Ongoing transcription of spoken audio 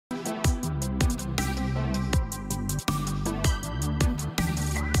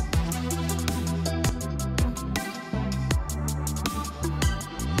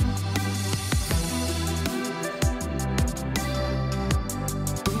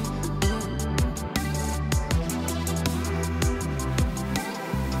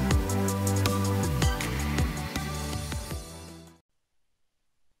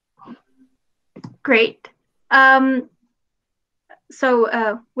Great.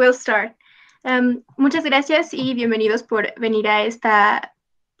 We'll start. Muchas gracias y bienvenidos por venir a esta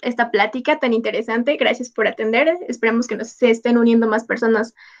plática tan interesante. Gracias por atender. Esperamos que se estén uniendo más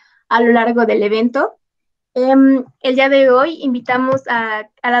personas a lo largo del evento. El día de hoy invitamos a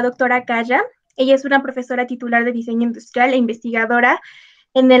la doctora Kaja. Ella es una profesora titular de diseño industrial e investigadora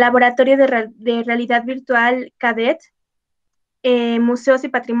en el laboratorio de realidad virtual CADET, museos y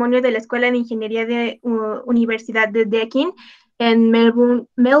patrimonio de la Escuela de Ingeniería de Universidad de Deakin en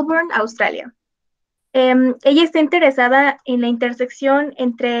Melbourne, Australia. Ella está interesada en la intersección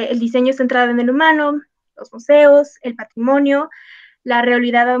entre el diseño centrado en el humano, los museos, el patrimonio, la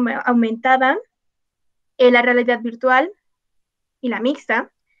realidad aumentada, la realidad virtual y la mixta.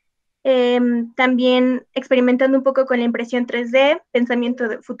 También experimentando un poco con la impresión 3D,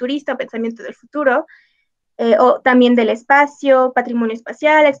 pensamiento futurista o pensamiento del futuro, o también del espacio, patrimonio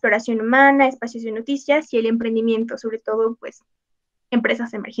espacial, exploración humana, espacios de noticias y el emprendimiento, sobre todo, pues,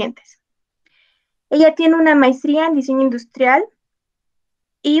 empresas emergentes. Ella tiene una maestría en diseño industrial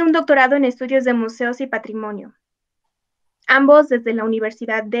y un doctorado en estudios de museos y patrimonio, ambos desde la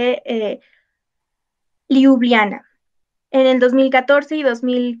Universidad de Ljubljana. En el 2014 y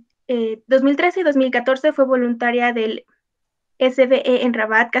 2013 y 2014 fue voluntaria del SBE en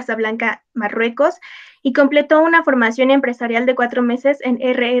Rabat, Casablanca, Marruecos, y completó una formación empresarial de 4 meses en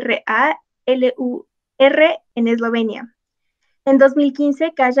RRA-LUR en Eslovenia. En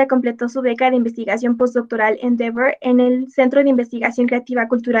 2015, Kaja completó su beca de investigación postdoctoral Endeavour en el Centro de Investigación Creativa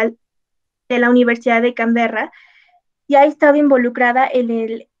Cultural de la Universidad de Canberra y ha estado involucrada en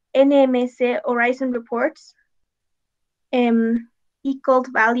el NMC Horizon Reports, Equal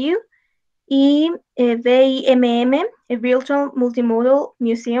Value, y VIMM, Virtual Multimodal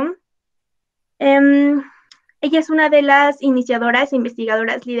Museum. Ella es una de las iniciadoras e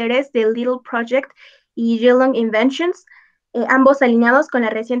investigadoras líderes del Little Project y Geelong Inventions, ambos alineados con la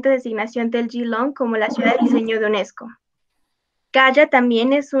reciente designación del Geelong como la ciudad de diseño de UNESCO. Kaja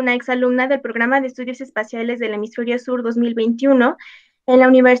también es una exalumna del Programa de Estudios Espaciales del Hemisferio Sur 2021 en la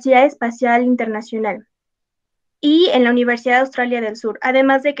Universidad Espacial Internacional y en la Universidad de Australia del Sur,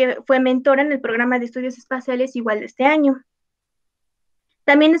 además de que fue mentora en el Programa de Estudios Espaciales igual de este año.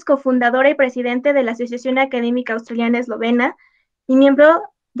 También es cofundadora y presidente de la Asociación Académica Australiana Eslovena y miembro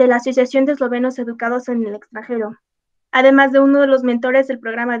de la Asociación de Eslovenos Educados en el Extranjero, además de uno de los mentores del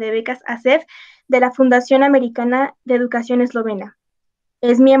programa de becas ASEF de la Fundación Americana de Educación Eslovena.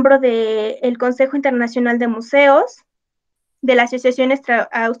 Es miembro del Consejo Internacional de Museos, de la Asociación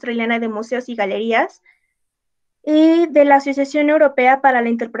Australiana de Museos y Galerías, y de la Asociación Europea para la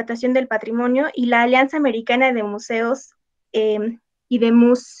Interpretación del Patrimonio y la Alianza Americana de Museos y de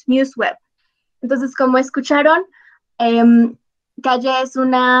MuseWeb. Entonces, como escucharon, Kaja es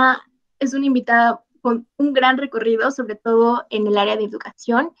una invitada con un gran recorrido, sobre todo en el área de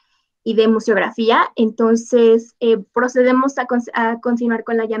educación y de museografía. Entonces, procedemos a continuar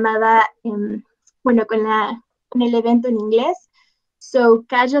con la llamada, con el evento en inglés. So,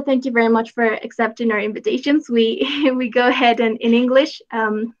 Kaja, thank you very much for accepting our invitations. We go ahead and in English.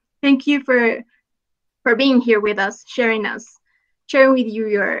 Thank you for being here with us, sharing with you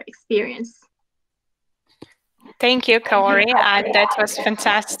your experience. Thank you, Kaori. That was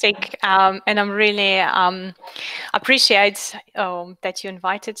fantastic, and I'm really appreciate that you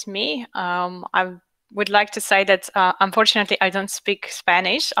invited me. I would like to say that unfortunately I don't speak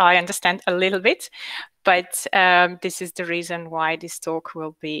Spanish. I understand a little bit, but this is the reason why this talk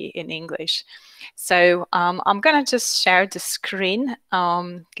will be in English. So I'm gonna just share the screen.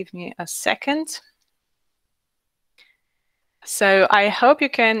 Give me a second. So I hope you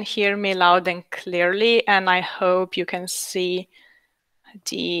can hear me loud and clearly, and I hope you can see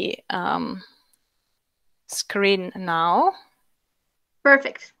the screen now.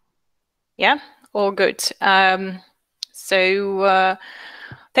 Perfect. Yeah, all good. So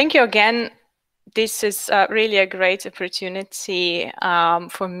thank you again. This is really a great opportunity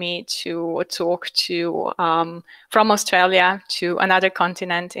for me to talk to from Australia to another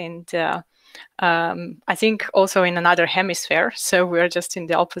continent and I think also in another hemisphere. So we're just in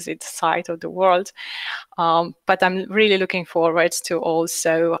the opposite side of the world. But I'm really looking forward to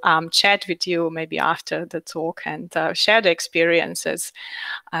also chat with you maybe after the talk and share the experiences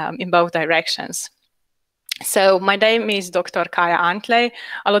in both directions. So my name is Dr. Kaja Antlej.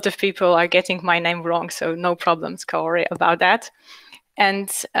 A lot of people are getting my name wrong, so no problems, Kaori, about that.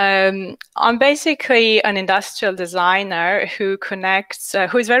 And I'm basically an industrial designer who connects,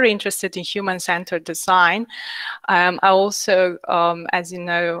 who is very interested in human-centered design. I also, as you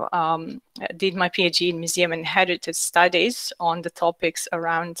know, did my PhD in museum and heritage studies on the topics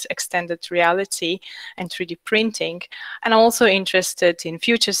around extended reality and 3D printing. And I'm also interested in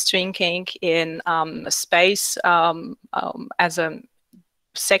future thinking in space as a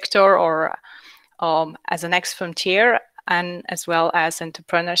sector or as a next frontier, and as well as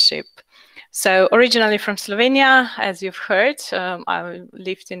entrepreneurship. So originally from Slovenia, as you've heard, I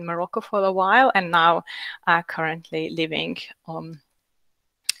lived in Morocco for a while, and now currently living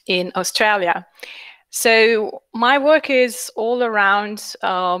in Australia. So my work is all around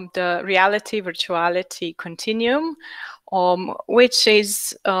the reality virtuality continuum, which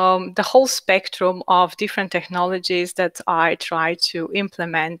is the whole spectrum of different technologies that I try to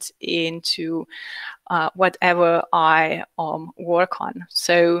implement into whatever I work on.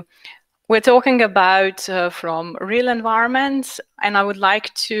 So we're talking about from real environments, and I would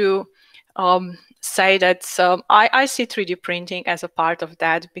like to say that I see 3D printing as a part of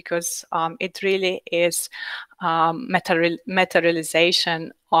that, because it really is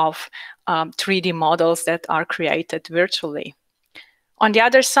materialization of 3D models that are created virtually. On the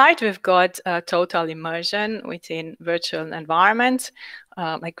other side, we've got total immersion within virtual environments,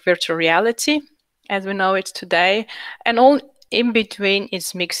 like virtual reality, as we know it today, and all in between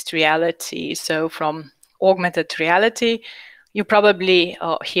is mixed reality. So from augmented reality, you probably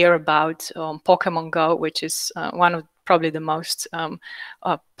hear about Pokemon Go, which is one of probably the most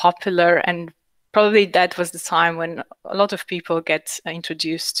popular, and probably that was the time when a lot of people get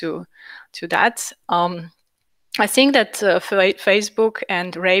introduced to that. I think that Facebook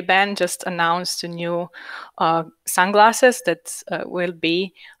and Ray-Ban just announced a new sunglasses that will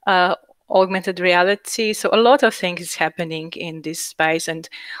be augmented reality. So a lot of things is happening in this space, and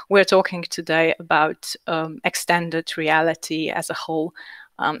we're talking today about extended reality as a whole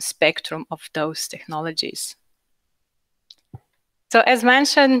spectrum of those technologies. So as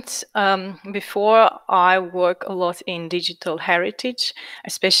mentioned before, I work a lot in digital heritage,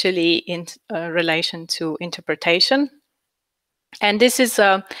 especially in relation to interpretation. And this is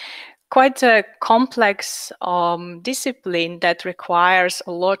quite a complex discipline that requires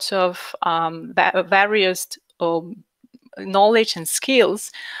a lot of various knowledge and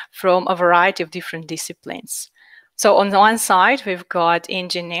skills from a variety of different disciplines. So on the one side, we've got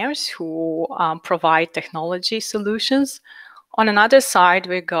engineers who provide technology solutions. On another side,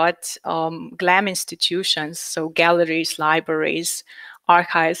 we got GLAM institutions, so galleries, libraries,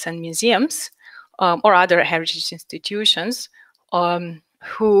 archives, and museums, or other heritage institutions,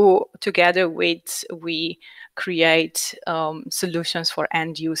 who together we create solutions for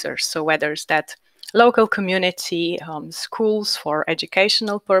end users. So whether it's that local community, schools for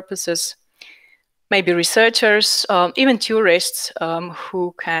educational purposes, maybe researchers, even tourists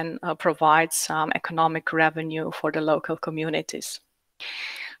who can provide some economic revenue for the local communities.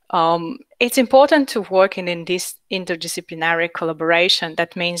 It's important to work in this interdisciplinary collaboration.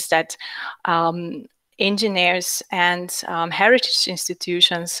 That means that engineers and heritage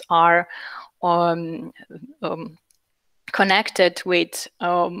institutions are connected with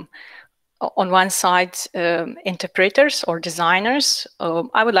on one side, interpreters or designers.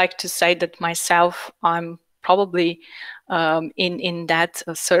 I would like to say that myself, I'm probably in that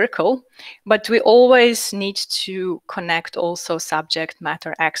circle, but we always need to connect also subject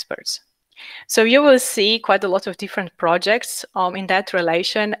matter experts. So you will see quite a lot of different projects in that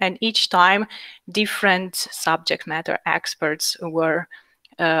relation, and each time different subject matter experts were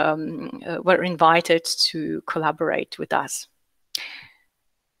invited to collaborate with us.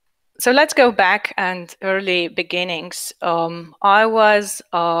 So let's go back and early beginnings. I was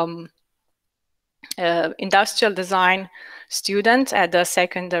industrial design student at the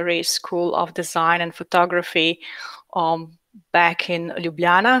secondary school of design and photography back in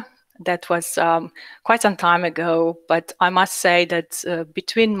Ljubljana. That was quite some time ago, but I must say that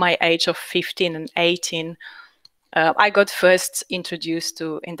between my age of 15 and 18, I got first introduced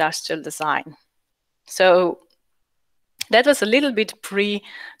to industrial design. So that was a little bit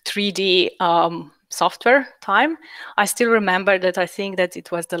pre-3D software time. I still remember that I think that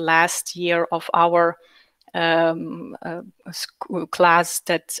it was the last year of our class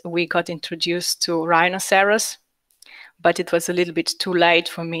that we got introduced to Rhinoceros, but it was a little bit too late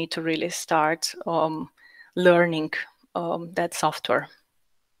for me to really start learning that software.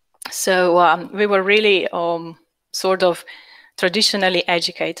 So we were really sort of traditionally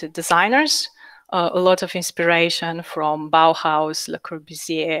educated designers. A lot of inspiration from Bauhaus, Le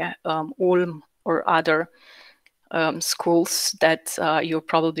Corbusier, Ulm, or other schools that you're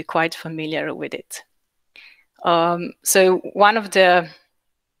probably quite familiar with it. So one of the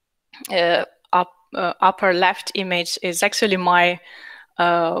upper left image is actually my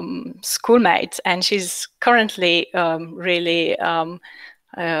schoolmate, and she's currently really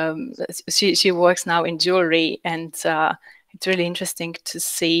she works now in jewelry, and it's really interesting to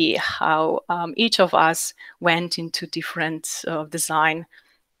see how each of us went into different design,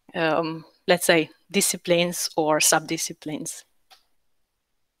 let's say, disciplines or subdisciplines.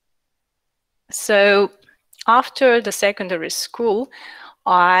 So after the secondary school,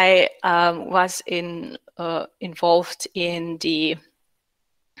 I was involved in the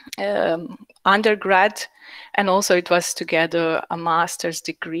undergrad, and also it was together a master's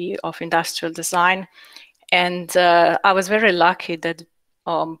degree of industrial design. And I was very lucky that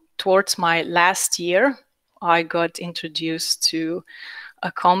towards my last year, I got introduced to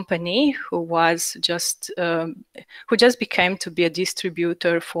a company who just became to be a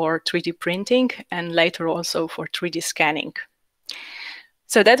distributor for 3D printing and later also for 3D scanning.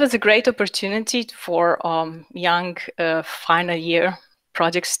 So that was a great opportunity for young final year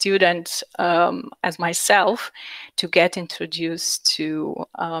project students as myself to get introduced to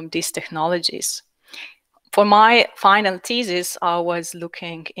these technologies. For my final thesis, I was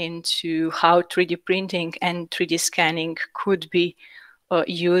looking into how 3D printing and 3D scanning could be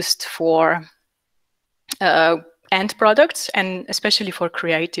used for end products and especially for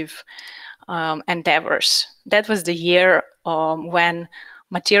creative endeavors. That was the year when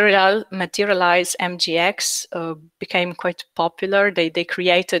Materialize MGX became quite popular. They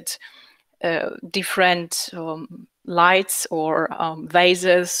created different lights or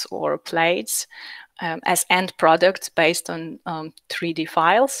vases or plates as end products based on 3D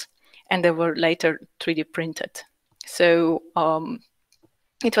files, and they were later 3D printed. So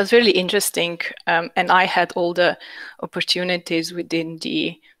it was really interesting, and I had all the opportunities within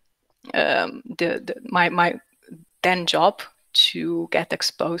my then job to get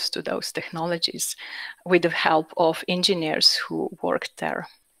exposed to those technologies with the help of engineers who worked there.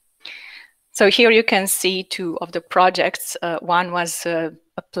 So here you can see two of the projects. One was a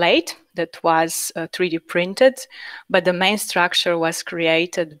plate that was 3D printed, but the main structure was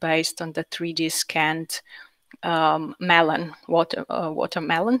created based on the 3D scanned melon,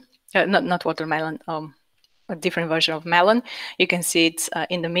 watermelon, not watermelon, a different version of melon. You can see it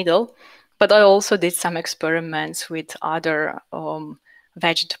in the middle. But I also did some experiments with other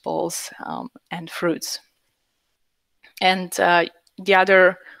vegetables and fruits. And the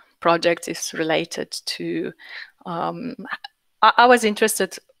other project is related to, I was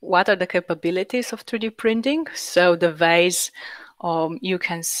interested, what are the capabilities of 3D printing? So the vase, you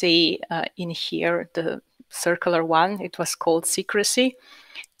can see in here, the circular one, it was called Secrecy.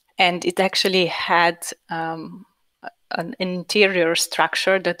 And it actually had an interior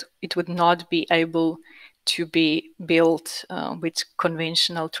structure that it would not be able to be built with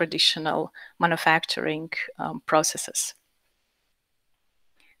conventional, traditional manufacturing processes.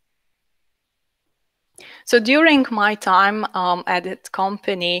 So during my time at that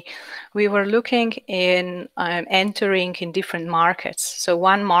company, we were looking in entering in different markets. So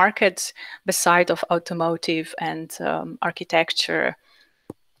one market beside of automotive and architecture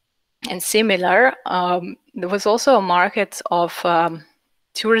and similar, there was also a market of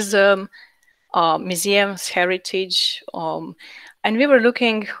tourism, museums, heritage, and we were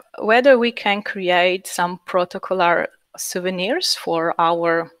looking whether we can create some protocolar souvenirs for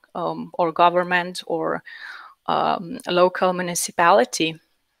our or government or local municipality.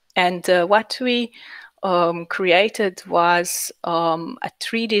 And what we created was a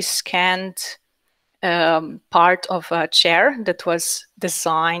 3D scanned part of a chair that was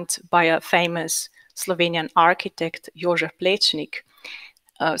designed by a famous Slovenian architect, Jože Plečnik.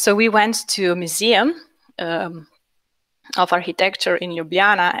 So we went to a museum of architecture in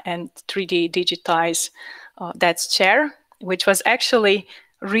Ljubljana and 3D digitized that chair, which was actually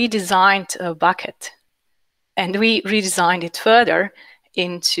redesigned a bucket. And we redesigned it further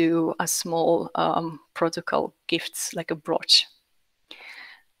into a small protocol gifts, like a brooch.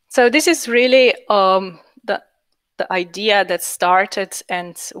 So this is really the idea that started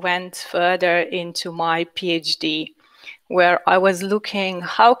and went further into my PhD, where I was looking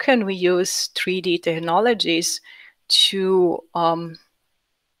how can we use 3D technologies to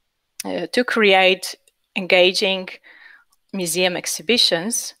create engaging museum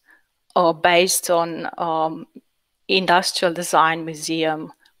exhibitions based on industrial design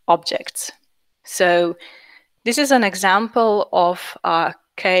museum objects. So this is an example of a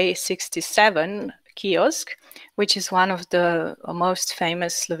K67 kiosk, which is one of the most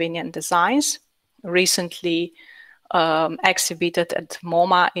famous Slovenian designs, recently exhibited at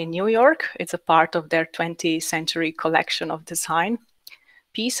MoMA in New York. It's a part of their 20th century collection of design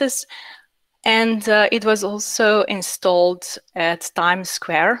pieces. And it was also installed at Times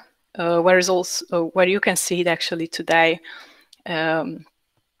Square, where you can see it actually today.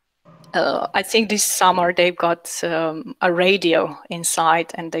 I think this summer they've got a radio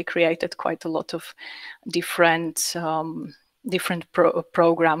inside, and they created quite a lot of different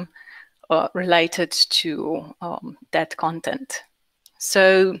program related to that content.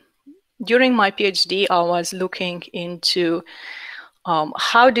 So during my PhD, I was looking into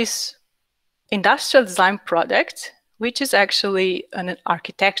how this industrial design product, which is actually an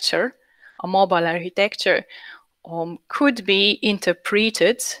architecture, a mobile architecture, could be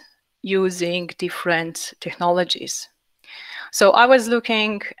interpreted using different technologies. So I was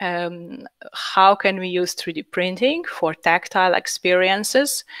looking how can we use 3D printing for tactile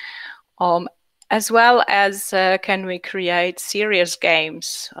experiences, as well as can we create serious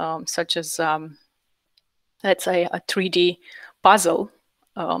games such as, let's say, a 3D puzzle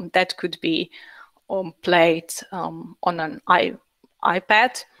that could be played on an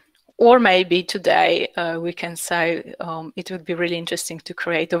iPad. Or maybe today we can say it would be really interesting to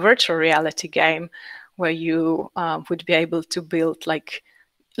create a virtual reality game where you would be able to build like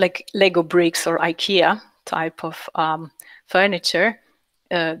Lego bricks or IKEA type of furniture,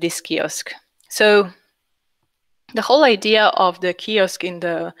 this kiosk. So the whole idea of the kiosk in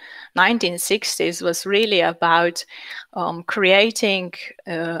the 1960s was really about creating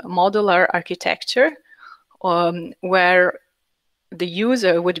a modular architecture where the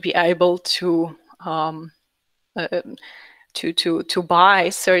user would be able to buy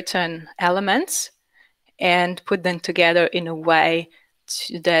certain elements and put them together in a way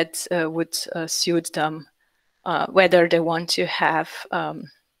that would suit them, whether they want to have a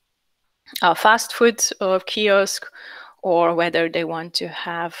fast food kiosk, or whether they want to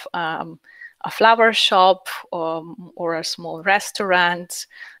have a flower shop or a small restaurant.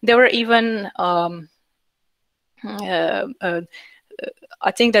 There were even I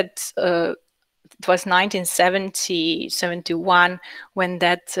think that it was 1970, 71 when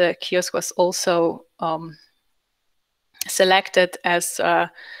that kiosk was also selected as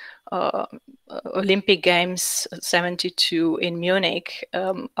Olympic Games 72 in Munich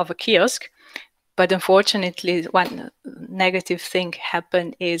of a kiosk. But unfortunately, one negative thing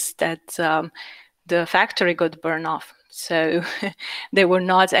happened is that the factory got burned off. So they were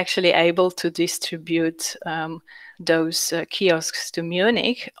not actually able to distribute those kiosks to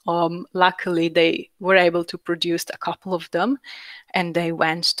Munich. Luckily, they were able to produce a couple of them, and they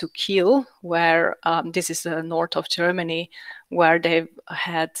went to Kiel, where this is the north of Germany, where they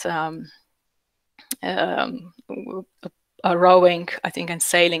had a rowing, I think, and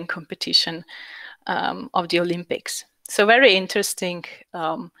sailing competition of the Olympics. So very interesting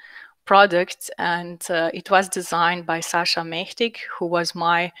product, and it was designed by Sascha Mächtig, who was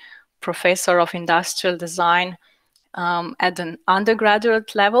my professor of industrial design at an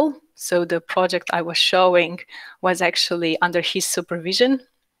undergraduate level. So the project I was showing was actually under his supervision.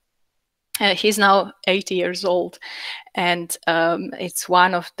 He's now 80 years old, and it's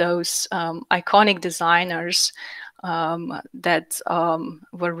one of those iconic designers that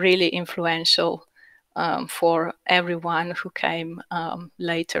were really influential for everyone who came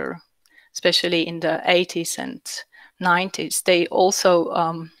later, especially in the 80s and 90s. They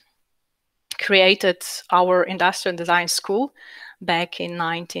also created our industrial design school back in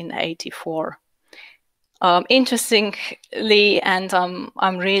 1984. Interestingly, and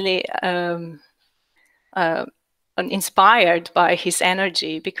I'm really inspired by his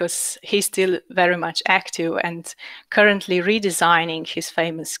energy, because he's still very much active and currently redesigning his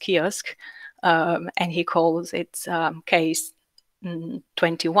famous kiosk, and he calls it Case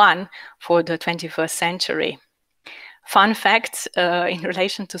 21 for the 21st century. Fun fact in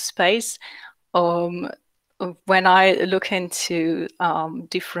relation to space, when I look into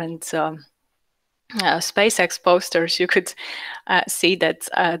different SpaceX posters, you could see that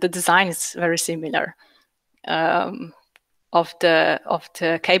the design is very similar of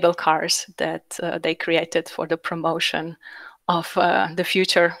the cable cars that they created for the promotion of the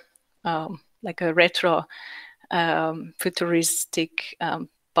future, like a retro futuristic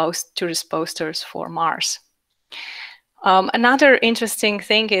tourist posters for Mars. Another interesting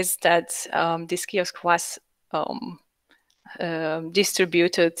thing is that this kiosk was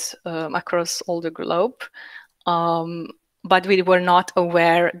distributed across all the globe, but we were not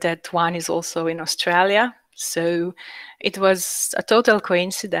aware that one is also in Australia. So it was a total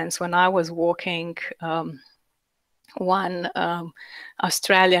coincidence when I was walking one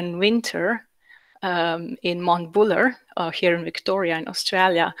Australian winter in Mount Buller, here in Victoria in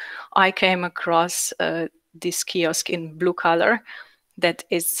Australia, I came across this kiosk in blue color that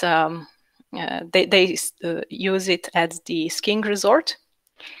is, they use it at the skiing resort.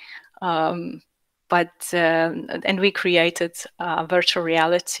 And we created a virtual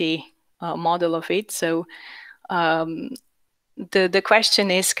reality model of it. So the question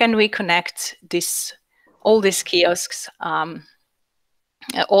is, can we connect all these kiosks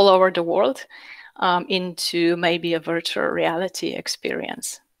all over the world into maybe a virtual reality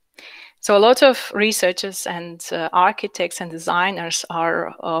experience? So a lot of researchers and architects and designers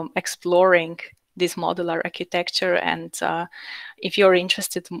are exploring this modular architecture. And if you're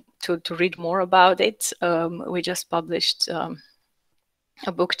interested to read more about it, we just published a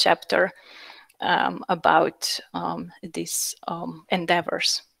book chapter about these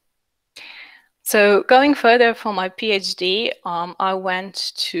endeavors. So going further for my PhD, I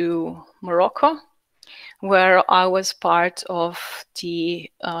went to Morocco, where I was part of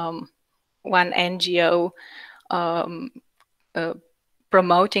the one NGO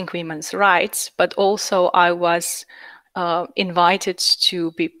promoting women's rights, but also I was invited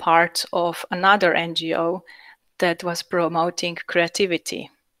to be part of another NGO that was promoting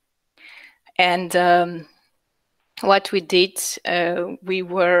creativity. And what we did, we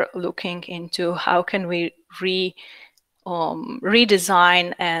were looking into how can we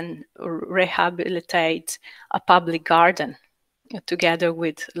redesign and rehabilitate a public garden together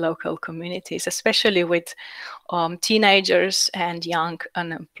with local communities, especially with teenagers and young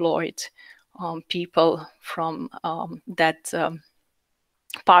unemployed people from that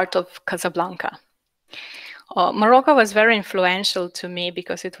part of Casablanca. Morocco was very influential to me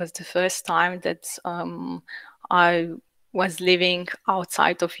because it was the first time that I was living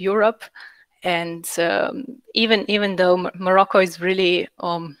outside of Europe. And even though Morocco is really,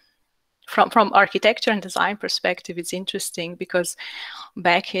 from architecture and design perspective, it's interesting because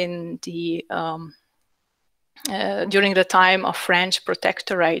back in the during the time of French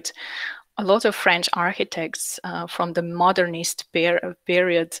protectorate, a lot of French architects from the modernist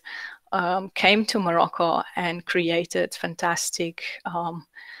period came to Morocco and created fantastic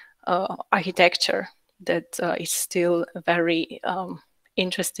architecture that is still very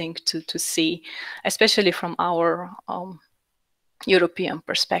interesting to see, especially from our European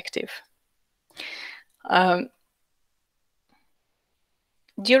perspective.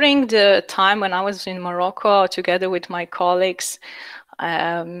 During the time when I was in Morocco, together with my colleagues,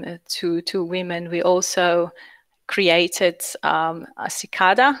 two women, we also created a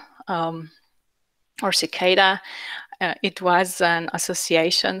cicada or cicada. It was an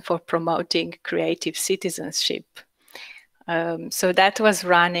association for promoting creative citizenship. So that was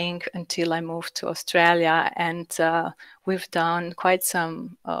running until I moved to Australia, and we've done quite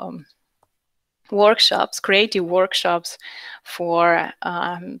some workshops, creative workshops to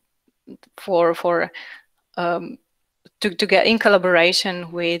get in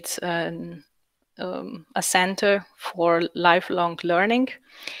collaboration with a center for lifelong learning.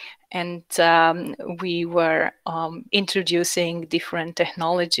 And we were introducing different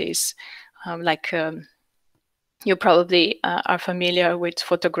technologies, like you probably are familiar with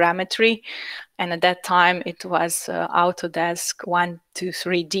photogrammetry. And at that time, it was Autodesk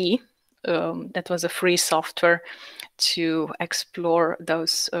 123D. That was a free software to explore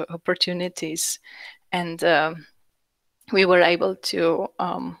those opportunities. And we were able to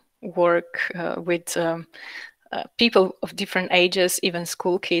work with people of different ages. Even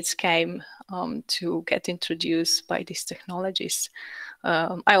school kids came to get introduced by these technologies.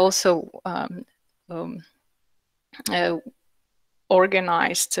 I also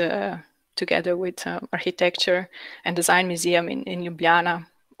organized together with Architecture and Design Museum in Ljubljana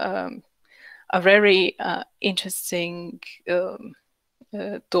a very interesting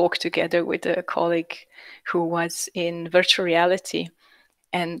talk together with a colleague who was in virtual reality.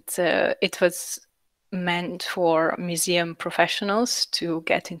 And it was meant for museum professionals to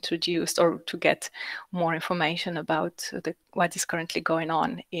get introduced or to get more information about what is currently going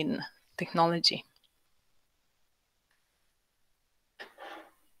on in technology.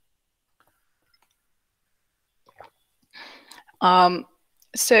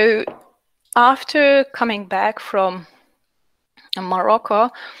 So after coming back from Morocco,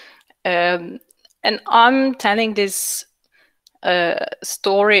 and I'm telling this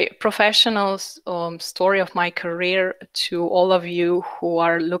professional story of my career to all of you who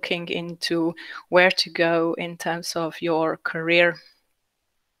are looking into where to go in terms of your career.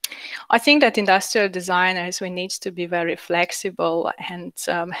 I think that industrial designers, we need to be very flexible and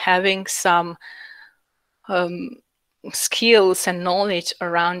having some skills and knowledge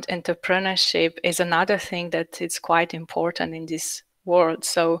around entrepreneurship is another thing that is quite important in this world.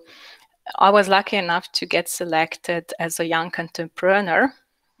 So I was lucky enough to get selected as a young entrepreneur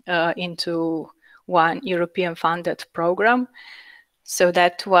into one European funded program. So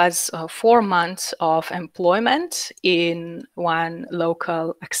that was 4 months of employment in one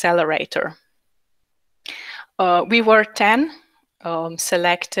local accelerator. We were 10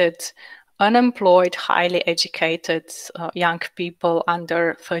 selected unemployed, highly educated young people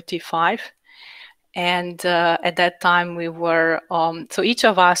under 35. And at that time we were, so each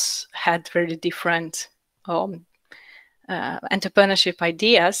of us had very different entrepreneurship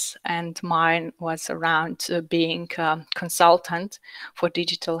ideas, and mine was around being a consultant for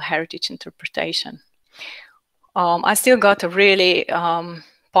digital heritage interpretation. I still got a really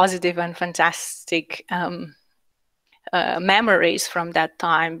positive and fantastic memories from that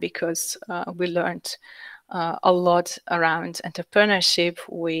time, because we learned a lot around entrepreneurship.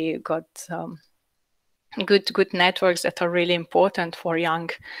 We got good networks that are really important for young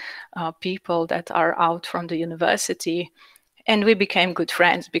people that are out from the university. And we became good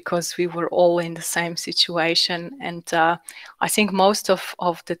friends because we were all in the same situation. And I think most of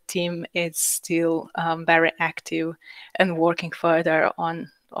the team is still very active and working further on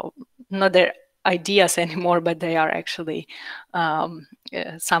not their ideas anymore, but they are actually,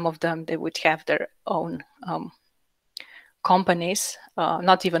 some of them, they would have their own companies,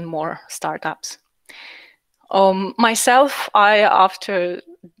 not even more startups. Myself,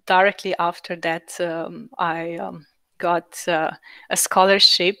 directly after that, I got a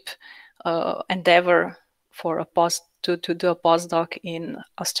scholarship endeavor for to do a postdoc in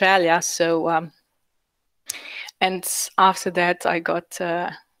Australia. So, and after that, I got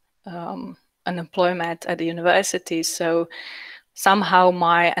an employment at the university. So somehow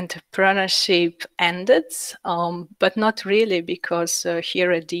my entrepreneurship ended, but not really, because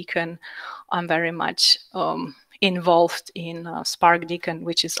here at Deakin, I'm very much involved in Spark Deakin,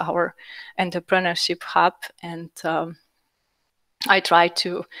 which is our entrepreneurship hub, and I try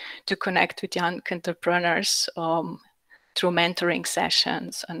to connect with young entrepreneurs through mentoring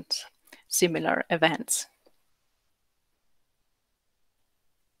sessions and similar events.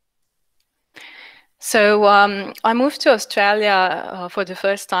 So I moved to Australia for the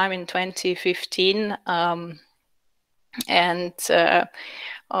first time in 2015, and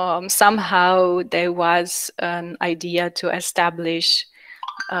somehow there was an idea to establish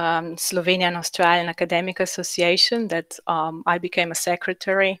Slovenian Australian Academic Association that I became a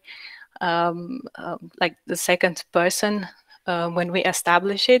secretary, like the second person when we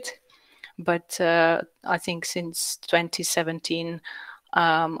established it. But I think since 2017,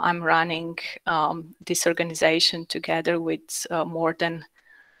 I'm running this organization together with more than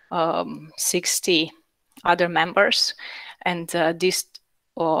 60 other members. And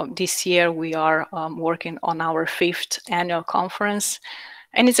this year we are working on our 5th annual conference.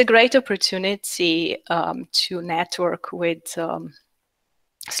 And it's a great opportunity to network with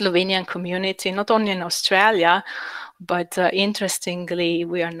Slovenian community, not only in Australia, but interestingly,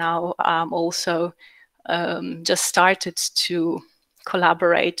 we are now also just started to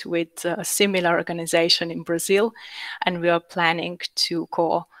collaborate with a similar organization in Brazil, and we are planning to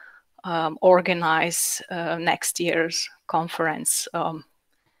organize next year's conference,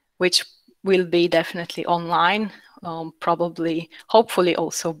 which will be definitely online, probably, hopefully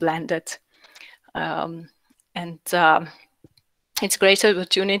also blended. And it's a great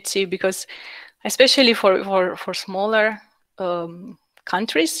opportunity because, especially for smaller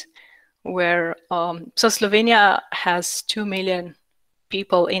countries, where so Slovenia has 2 million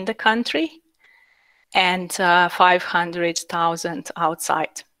people in the country and 500,000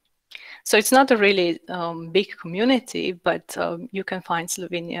 outside. So it's not a really big community, but you can find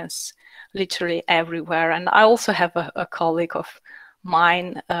Slovenians literally everywhere. And I also have a colleague of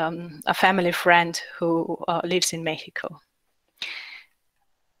mine, a family friend who lives in Mexico.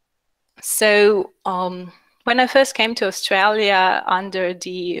 So when I first came to Australia under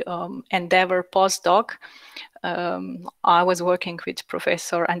the Endeavour postdoc, I was working with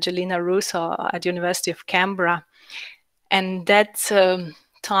Professor Angelina Russo at the University of Canberra. And that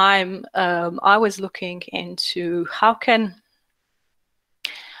time I was looking into how can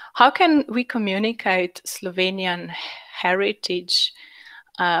we communicate Slovenian heritage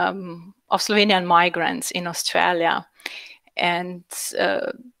of Slovenian migrants in Australia. And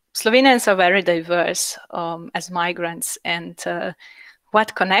Slovenians are very diverse as migrants, and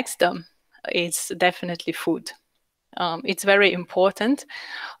what connects them is definitely food. It's very important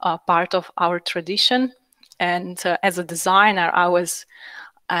part of our tradition. And as a designer, I was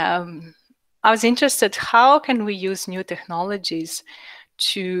I was interested, how can we use new technologies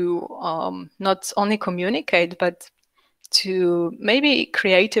to not only communicate, but to maybe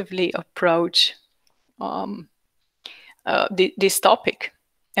creatively approach this topic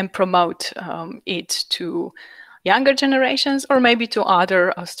and promote it to younger generations or maybe to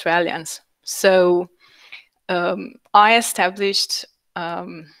other Australians. So I established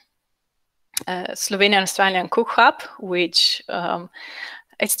Slovenian Australian Cook Hub, which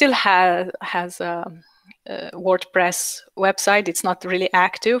it still has a WordPress website. It's not really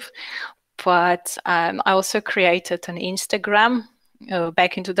active, but I also created an Instagram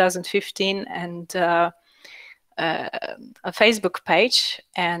back in 2015 and a Facebook page.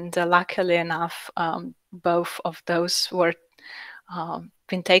 And luckily enough, both of those were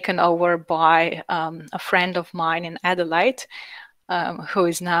been taken over by a friend of mine in Adelaide, who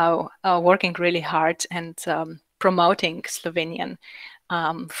is now working really hard and promoting Slovenian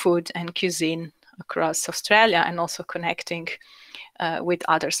food and cuisine across Australia, and also connecting with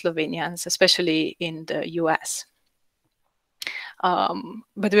other Slovenians, especially in the US.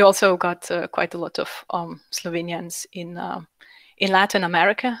 But we also got quite a lot of Slovenians in Latin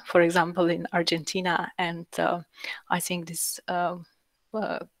America, for example, in Argentina, and I think this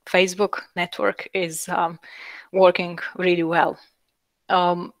Facebook network is working really well.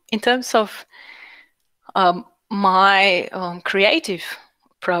 In terms of my creative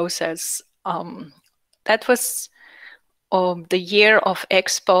process, that was the year of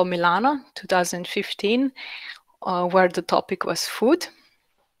Expo Milano 2015, where the topic was food.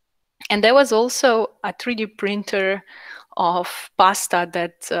 And there was also a 3D printer of pasta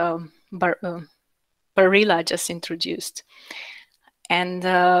that Barilla just introduced. And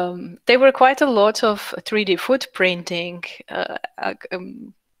there were quite a lot of 3D food printing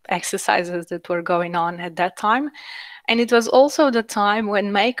exercises that were going on at that time. And it was also the time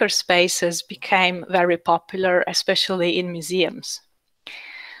when maker spaces became very popular, especially in museums.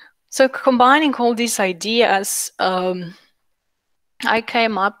 So combining all these ideas, I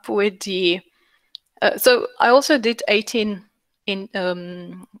came up with the, so I also did 18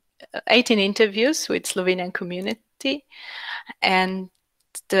 interviews with Slovenian community, and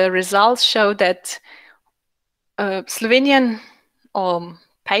the results show that Slovenian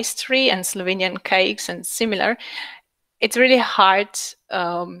pastry and Slovenian cakes and similar, it's really hard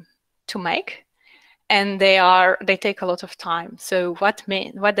to make, and they take a lot of time. So what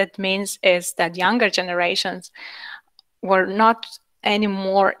that means is that younger generations were not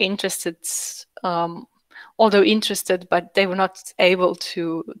anymore interested, although interested, but they were not able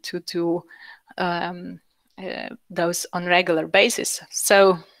to do those on regular basis.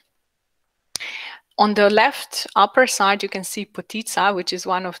 So on the left upper side, you can see potica, which is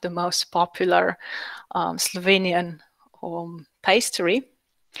one of the most popular Slovenian pastry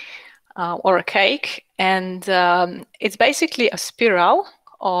or a cake. And it's basically a spiral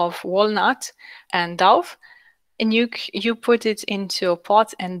of walnut and dough, and you put it into a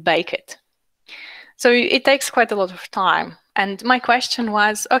pot and bake it. So it takes quite a lot of time. And my question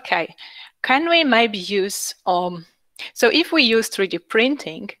was, okay, can we maybe use, so if we use 3D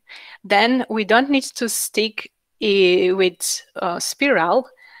printing, then we don't need to stick with spiral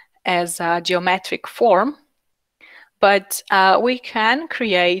as a geometric form, but we can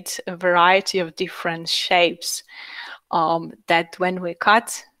create a variety of different shapes that when we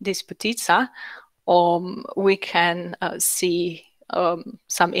cut this potica, we can see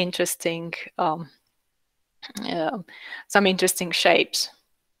some interesting shapes.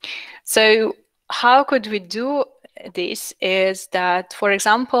 So how could we do this is that, for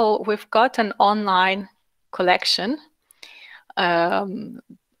example, we've got an online collection. There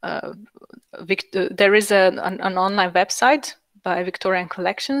is an online website by Victorian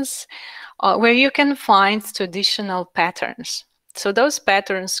Collections where you can find traditional patterns. So those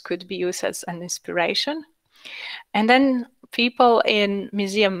patterns could be used as an inspiration. And then people in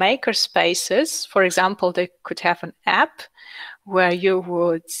museum maker spaces, for example, they could have an app where you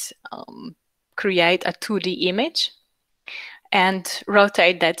would create a 2D image and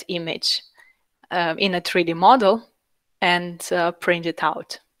rotate that image in a 3D model and print it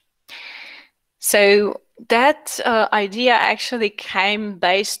out. So that idea actually came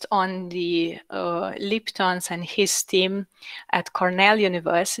based on the Lipton's and his team at Cornell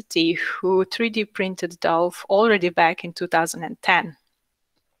University, who 3D printed dough already back in 2010.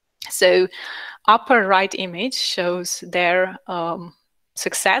 So upper right image shows their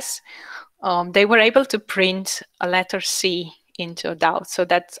success. They were able to print a letter C into a dough. So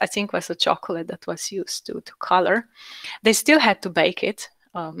that, I think, was a chocolate that was used to color. They still had to bake it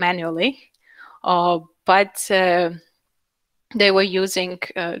manually, but they were using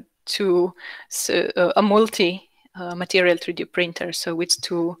a multi material 3D printer, so with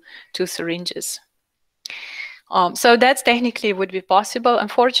two syringes. So that technically would be possible.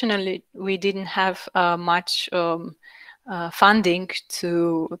 Unfortunately, we didn't have much funding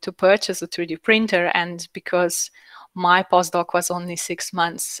to purchase a 3D printer, and because my postdoc was only 6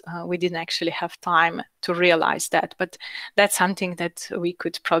 months, we didn't actually have time to realize that. But that's something that we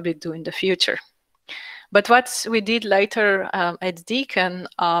could probably do in the future. But what we did later at Deakin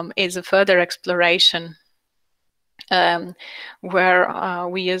is a further exploration where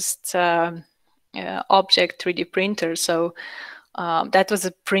we used object 3D printer. So that was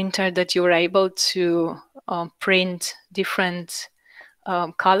a printer that you were able to print different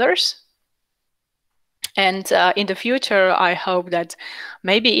colors. And in the future, I hope that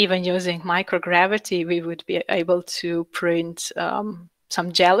maybe even using microgravity, we would be able to print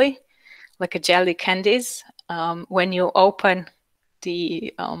some jelly, like a jelly candies. When you open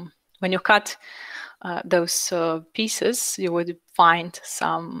the, when you cut those pieces, you would find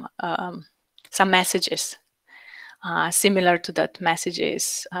some messages similar to that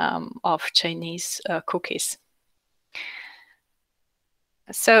messages of Chinese cookies.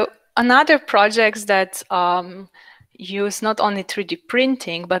 So another projects that use not only 3D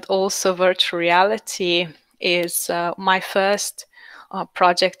printing, but also virtual reality is my first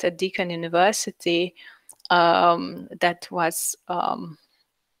project at Deakin University that was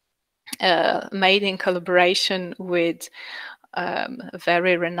made in collaboration with a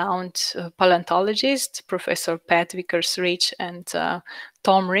very renowned paleontologist, Professor Pat Vickers-Rich and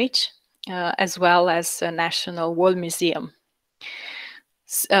Tom Rich, as well as the National Wool Museum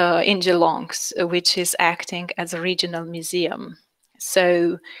in Geelong, which is acting as a regional museum.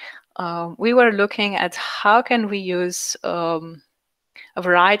 So we were looking at how can we use a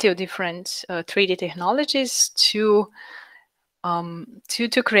variety of different 3D technologies to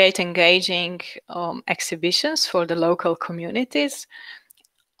create engaging exhibitions for the local communities.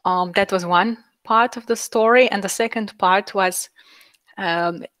 That was one part of the story. And the second part was,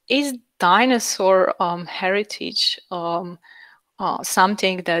 is dinosaur heritage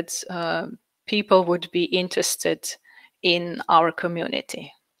something that people would be interested in our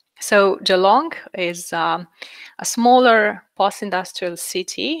community? So Geelong is a smaller post-industrial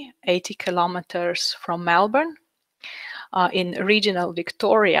city, 80 kilometers from Melbourne, in regional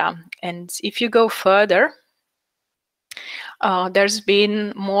Victoria. And if you go further, there's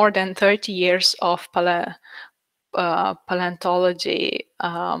been more than 30 years of paleontology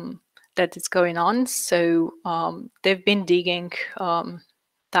that is going on. So they've been digging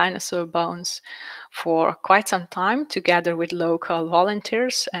dinosaur bones for quite some time together with local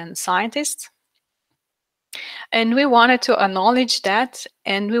volunteers and scientists. And we wanted to acknowledge that,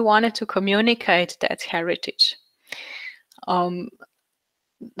 and we wanted to communicate that heritage.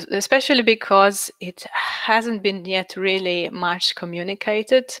 Especially because it hasn't been yet really much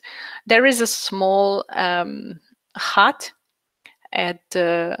communicated. There is a small hut at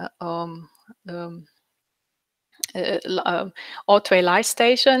the Otway Light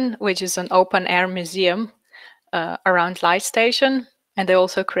Station, which is an open air museum around Light Station. And they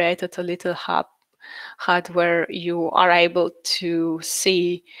also created a little hut where you are able to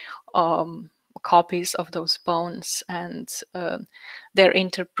see copies of those bones, and they're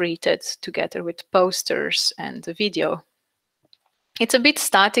interpreted together with posters and the video. It's a bit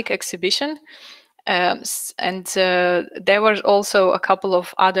static exhibition, and there were also a couple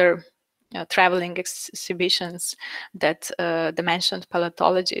of other traveling exhibitions that the mentioned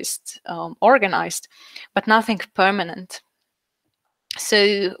paleontologist organized, but nothing permanent.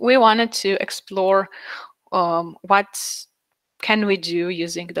 So we wanted to explore what can we do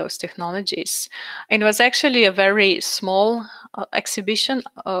using those technologies. It was actually a very small exhibition.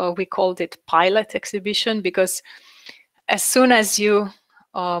 We called it pilot exhibition because as soon as you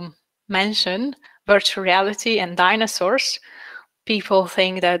mention virtual reality and dinosaurs, people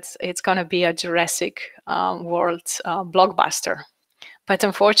think that it's going to be a Jurassic World blockbuster. But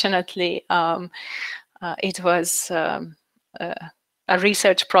unfortunately, it was a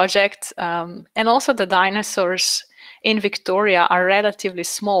research project, and also the dinosaurs in Victoria are relatively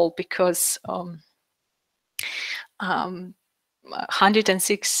small because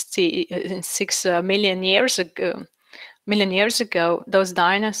 166 million years ago, those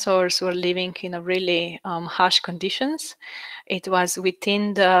dinosaurs were living in a really harsh conditions. It was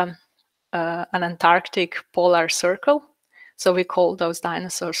within an Antarctic polar circle, so we call those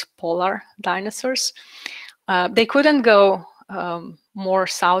dinosaurs polar dinosaurs. They couldn't go more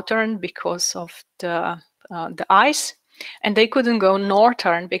southern because of the ice, and they couldn't go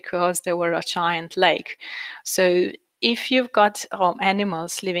northern because they were a giant lake. So if you've got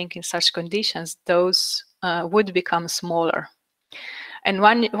animals living in such conditions, those would become smaller. And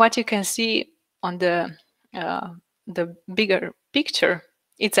what you can see on the bigger picture,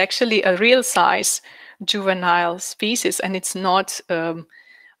 it's actually a real size juvenile species, and it's not a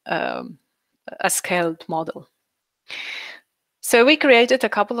scaled model. So we created a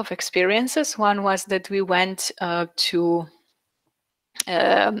couple of experiences. One was that we went to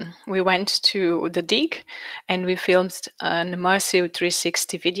the dig, and we filmed an immersive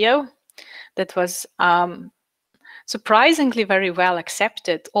 360 video that was surprisingly very well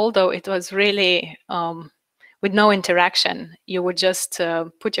accepted, although it was really with no interaction. You would just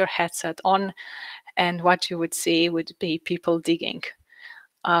put your headset on, and what you would see would be people digging.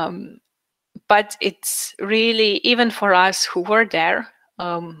 But it's really, even for us who were there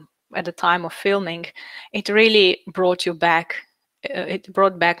at the time of filming, it really brought you back. It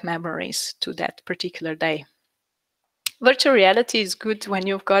brought back memories to that particular day. Virtual reality is good when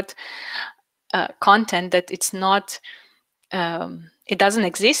you've got content that it's not, it doesn't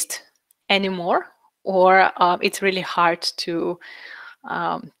exist anymore, or it's really hard to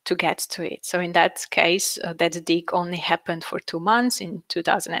get to it. So in that case, that dig only happened for 2 months in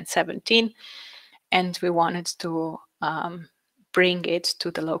 2017, and we wanted to bring it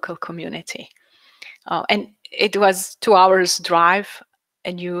to the local community. And it was 2 hours drive,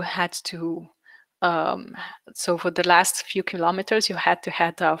 and you had to, so for the last few kilometers, you had to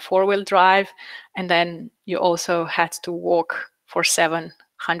have a 4-wheel drive, and then you also had to walk for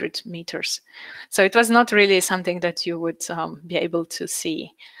 700 meters. So it was not really something that you would be able to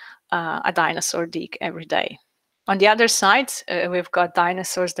see a dinosaur dig every day. On the other side, we've got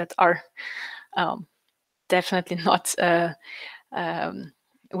dinosaurs that are definitely not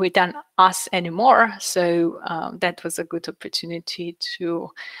within us anymore. So that was a good opportunity to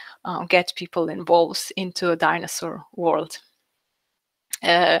get people involved into a dinosaur world.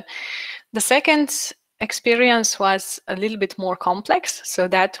 The second experience was a little bit more complex. So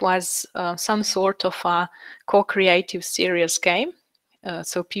that was some sort of a co-creative serious game.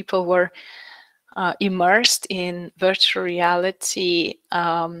 So people were immersed in virtual reality,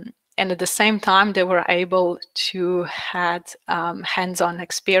 and at the same time they were able to have hands-on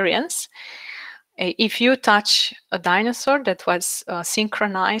experience. If you touch a dinosaur that was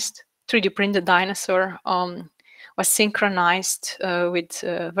synchronized, 3D printed dinosaur was synchronized with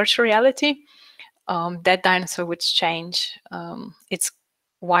virtual reality, that dinosaur would change its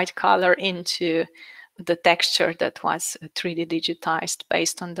white color into the texture that was 3D digitized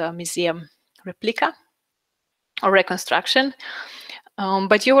based on the museum replica or reconstruction.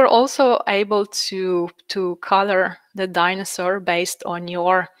 But you were also able to color the dinosaur based on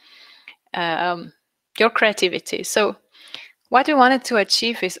your creativity. So what we wanted to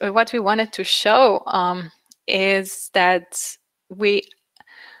achieve is, or what we wanted to show is that we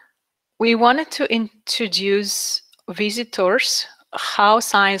wanted to introduce visitors how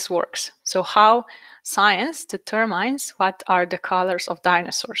science works. So how science determines what are the colors of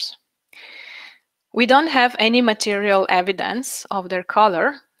dinosaurs. We don't have any material evidence of their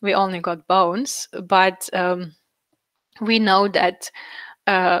color. We only got bones, but we know that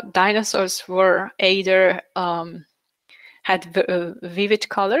dinosaurs were either had vivid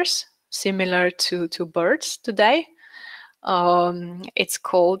colors similar to birds today. It's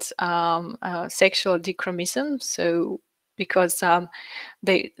called sexual dichromism. So because that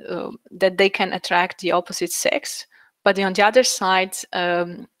they can attract the opposite sex, but on the other side,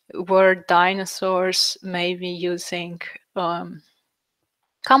 were dinosaurs maybe using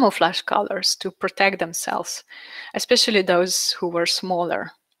camouflage colors to protect themselves, especially those who were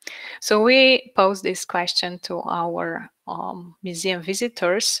smaller. So we posed this question to our museum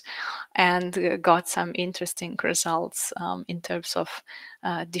visitors and got some interesting results in terms of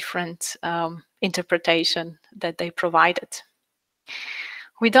different interpretation that they provided.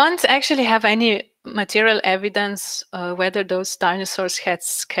 We don't actually have any material evidence whether those dinosaurs had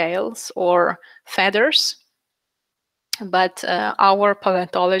scales or feathers, but our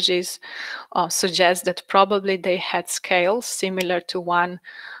paleontologists suggest that probably they had scales similar to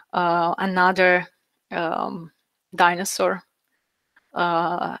another dinosaur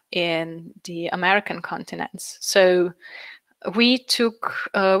in the American continents. So we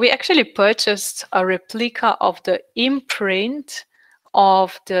actually purchased a replica of the imprint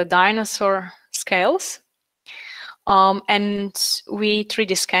of the dinosaur scales, and we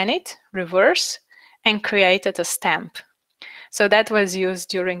 3D scan it, reverse, and created a stamp. So that was used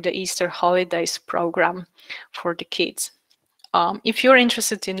during the Easter holidays program for the kids. If you're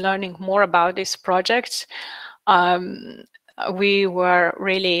interested in learning more about this project, we were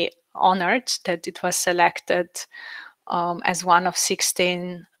really honored that it was selected as one of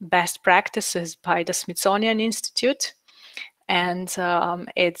 16 best practices by the Smithsonian Institute. And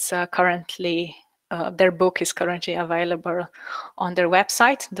it's currently, their book is currently available on their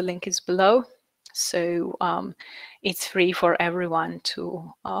website. The link is below. So it's free for everyone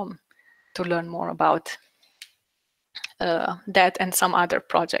to learn more about that and some other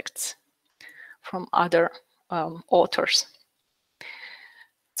projects from other authors.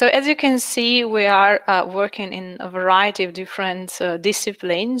 So as you can see, we are working in a variety of different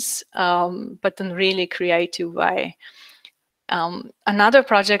disciplines, but in a really creative way. Another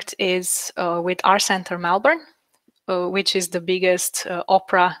project is with Art Centre Melbourne, which is the biggest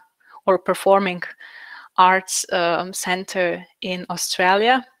opera or performing arts center in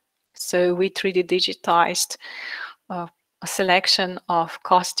Australia. So we 3D digitized a selection of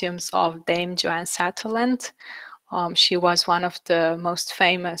costumes of Dame Joanne Sutherland. She was one of the most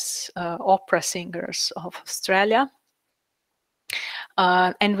famous opera singers of Australia.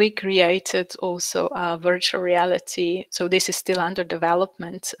 And we created also virtual reality. So this is still under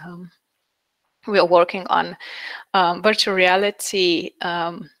development. We are working on virtual reality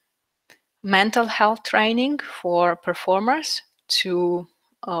mental health training for performers to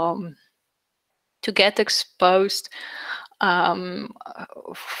get exposed from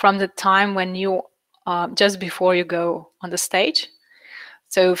the time when you just before you go on the stage.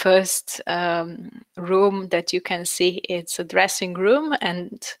 So first room that you can see, it's a dressing room,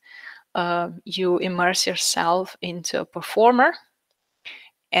 and you immerse yourself into a performer,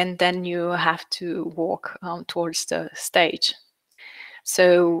 and then you have to walk towards the stage.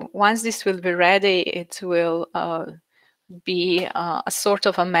 So once this will be ready, it will be a sort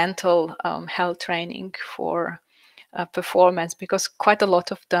of a mental health training for performance, because quite a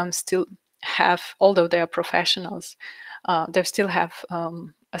lot of them still have, although they are professionals, they still have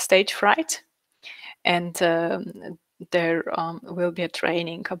a stage fright, and there will be a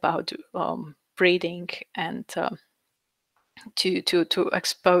training about breathing and to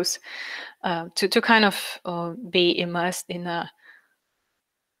expose, to kind of be immersed in an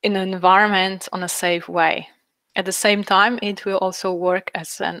environment on a safe way. At the same time, it will also work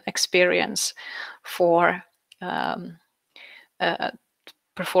as an experience for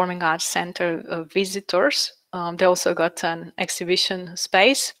Performing Arts Center visitors. They also got an exhibition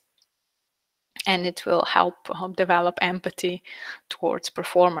space, and it will help develop empathy towards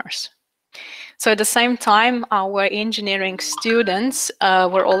performers. So at the same time, our engineering students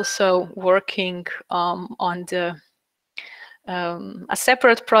were also working on a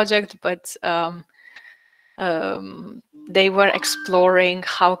separate project, but they were exploring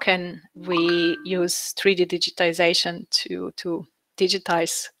how can we use 3D digitization to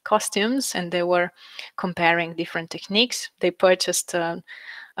digitize costumes, and they were comparing different techniques. They purchased a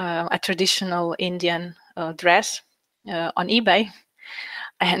traditional Indian dress on eBay,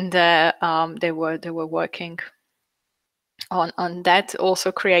 and they were working on that.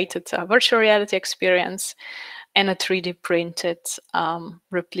 Also created a virtual reality experience and a 3D printed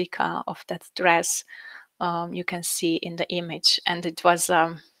replica of that dress. You can see in the image, and it was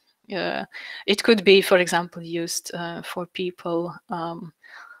it could be, for example, used for people who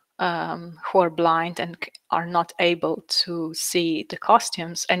are blind and are not able to see the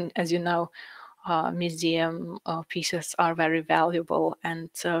costumes. And as you know, museum pieces are very valuable, and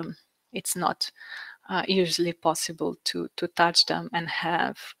it's not usually possible to touch them and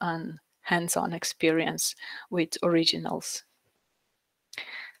have an hands-on experience with originals.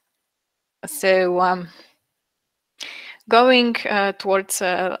 So going towards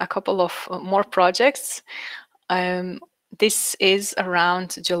a couple of more projects. This is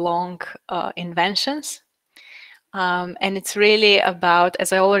around Geelong inventions. And it's really about,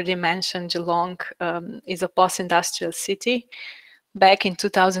 as I already mentioned, Geelong is a post-industrial city. Back in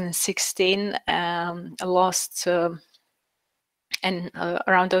 2016, lost, and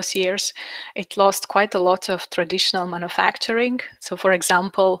around those years, it lost quite a lot of traditional manufacturing. So for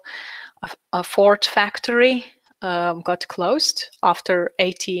example, a Ford factory got closed after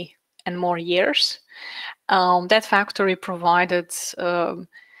 80 and more years. That factory provided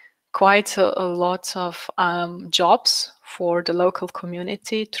quite a lot of jobs for the local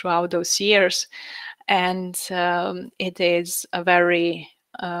community throughout those years, and it is a very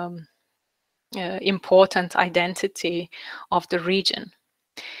important identity of the region.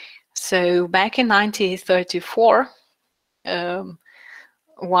 So back in 1934,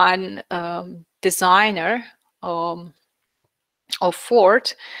 one designer of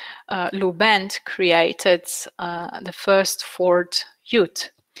Ford, Lou Bent, created the first Ford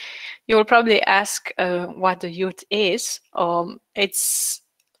Ute. You will probably ask what the Ute is. It's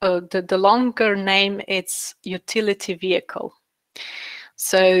the longer name, it's utility vehicle.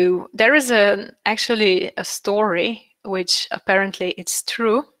 So there is actually a story, which apparently it's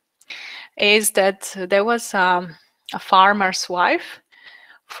true, is that there was a farmer's wife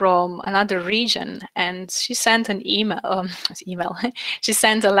from another region, and she sent an email. She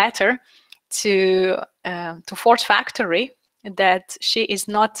sent a letter to Ford factory that she is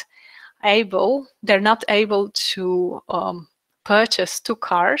not able. They're not able to purchase 2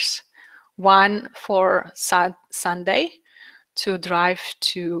 cars, one for Sunday to drive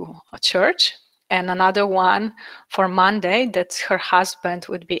to a church, and another one for Monday that her husband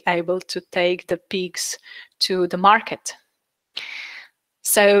would be able to take the pigs to the market.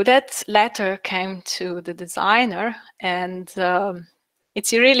 So that letter came to the designer, and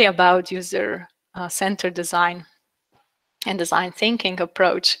it's really about user-centered design and design thinking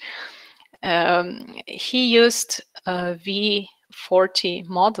approach. He used a V40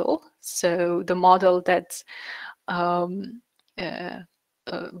 model, so the model that,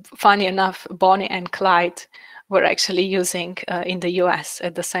 funny enough, Bonnie and Clyde were actually using in the US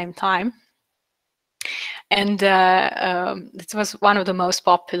at the same time. And it was one of the most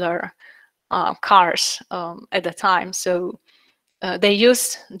popular cars at the time. So they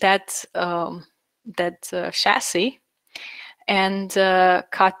used that chassis and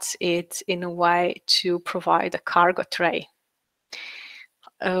cut it in a way to provide a cargo tray.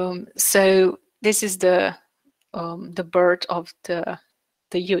 So this is the birth of the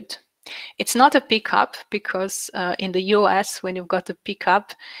ute. It's not a pickup, because in the US, when you've got a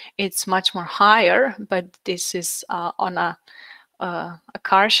pickup, it's much more higher, but this is on a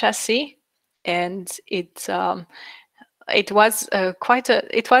car chassis, and it was a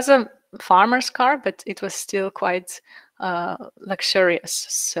farmer's car, but it was still quite luxurious.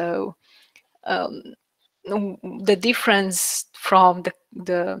 So the difference from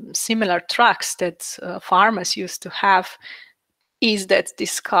the similar trucks that farmers used to have is that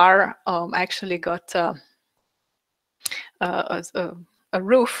this car actually got a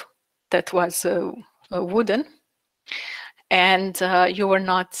roof that was wooden, and you were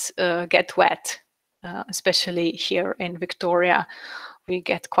not get wet, especially here in Victoria. We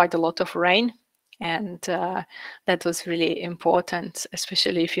get quite a lot of rain, and that was really important,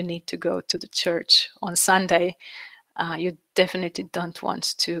 especially if you need to go to the church on Sunday. You definitely don't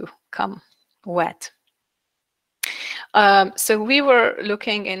want to come wet. So we were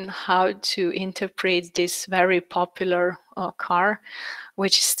looking in how to interpret this very popular car,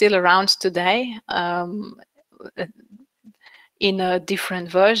 which is still around today, in a different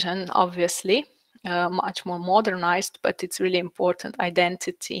version, obviously, much more modernized, but it's really important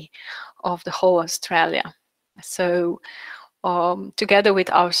identity of the whole Australia. So together with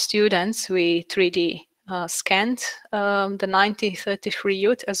our students, we 3D scanned the 1933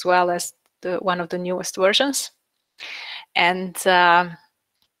 ute, as well as one of the newest versions. And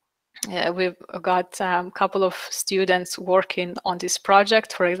we've got a couple of students working on this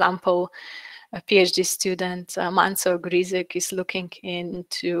project. For example, a PhD student, Manso Grizik, is looking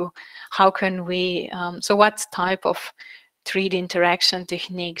into how can we, so what type of 3D interaction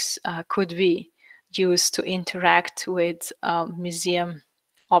techniques could we use to interact with museum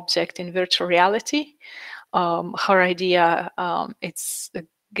object in virtual reality. Her idea, it's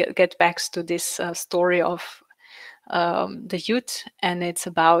get back to this story of the ute, and it's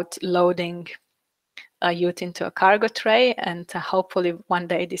about loading a ute into a cargo tray, and hopefully one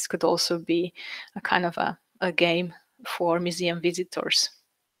day this could also be a kind of a game for museum visitors.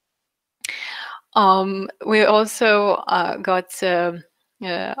 We also got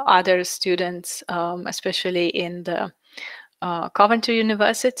other students, especially in the Coventry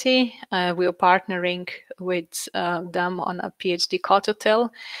University. We are partnering with them on a PhD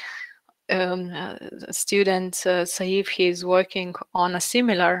cocktail. Student Saif, he is working on a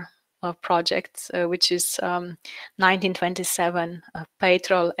similar project, which is 1927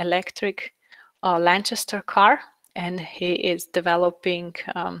 petrol electric Lanchester car, and he is developing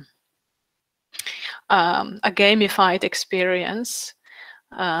a gamified experience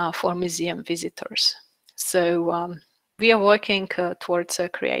for museum visitors. So we are working towards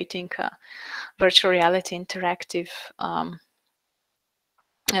creating a virtual reality interactive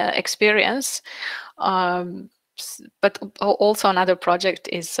experience. But also another project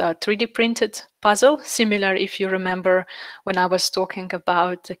is a 3D printed puzzle, similar, if you remember when I was talking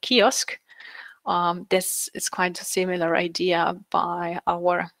about the kiosk. This is quite a similar idea by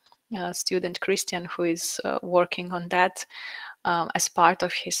our student Christian, who is working on that as part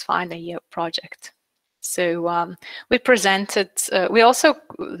of his final year project. So we presented, we also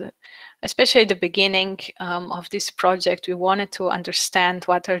especially the beginning of this project, we wanted to understand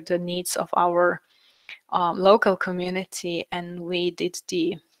what are the needs of our local community, and we did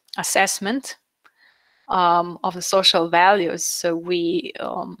the assessment of the social values. So we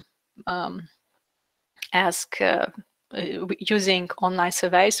ask, using online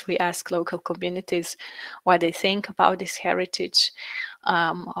surveys, we ask local communities what they think about this heritage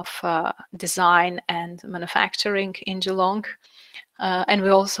of design and manufacturing in Geelong. And we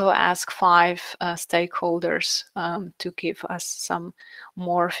also ask 5 stakeholders to give us some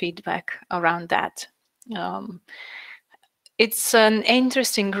more feedback around that. It's an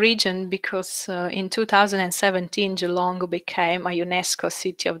interesting region because in 2017, Geelong became a UNESCO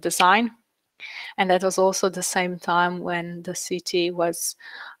City of Design. And that was also the same time when the city was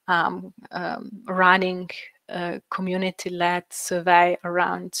running a community-led survey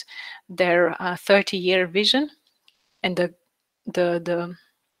around their 30-year vision. And the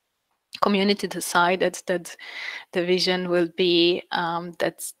community decided that the vision will be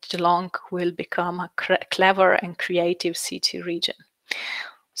that Geelong will become a clever and creative city region.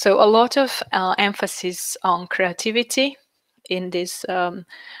 So a lot of emphasis on creativity in this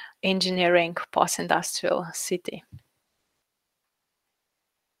engineering post-industrial city.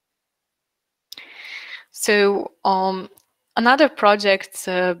 So another project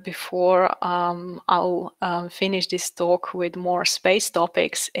before I'll finish this talk with more space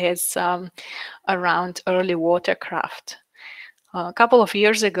topics is around early watercraft. A couple of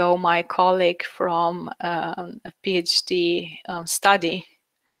years ago, my colleague from a PhD study,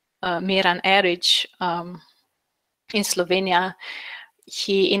 Miran Eric, in Slovenia,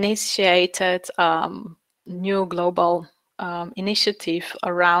 he initiated new global initiative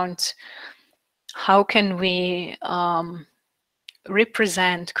around how can we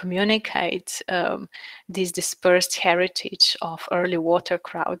represent, communicate this dispersed heritage of early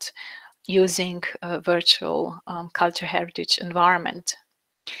watercraft using a virtual culture heritage environment.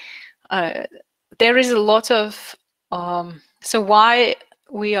 There is a lot of, so why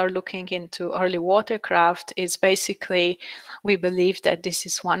we are looking into early watercraft is basically we believe that this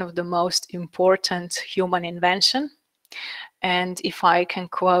is one of the most important human invention. And if I can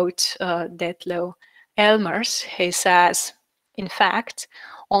quote Detlev Elmers, he says, in fact,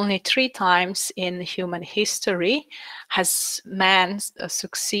 only 3 times in human history has man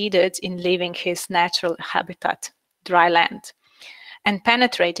succeeded in leaving his natural habitat, dry land, and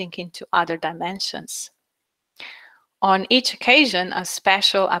penetrating into other dimensions. On each occasion, a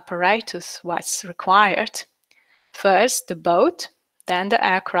special apparatus was required. First, the boat, then the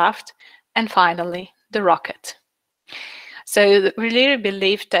aircraft, and finally, the rocket. So we really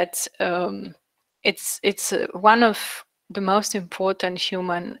believe that it's one of the most important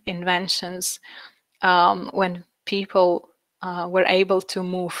human inventions when people were able to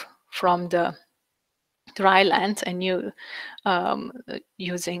move from the dry land and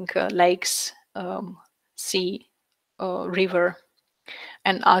using lakes, sea, river,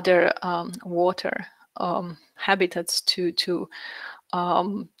 and other water habitats to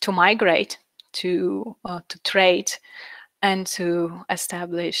migrate, to trade, and to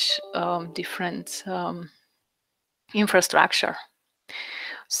establish different infrastructure.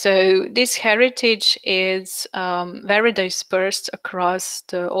 So this heritage is very dispersed across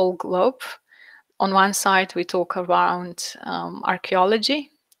the whole globe. On one side, we talk around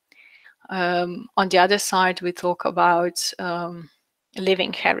archaeology. On the other side, we talk about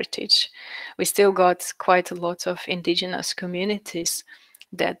living heritage. We still got quite a lot of indigenous communities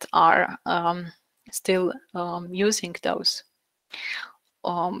that are still using those.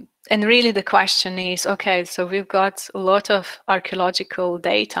 And really the question is, okay, so we've got a lot of archaeological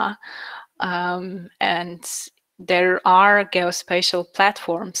data and there are geospatial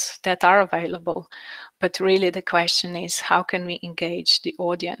platforms that are available, but really the question is, how can we engage the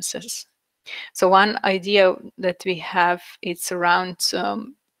audiences? So one idea that we have, it's around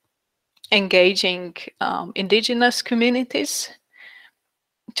engaging indigenous communities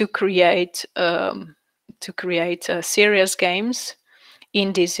to create serious games.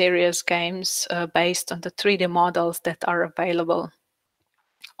 In these serious games based on the 3D models that are available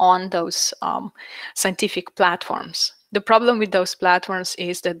on those scientific platforms. The problem with those platforms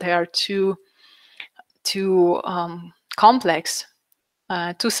is that they are too complex,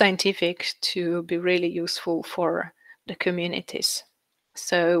 too scientific to be really useful for the communities.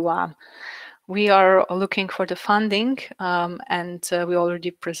 So we are looking for the funding and we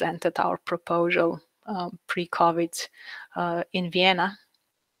already presented our proposal pre-COVID in Vienna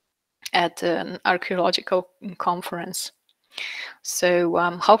at an archaeological conference. So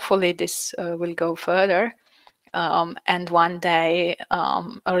hopefully this will go further. and one day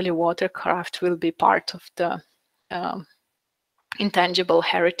early watercraft will be part of the intangible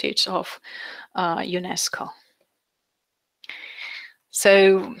heritage of UNESCO.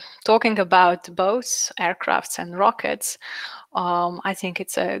 So talking about both aircrafts and rockets, I think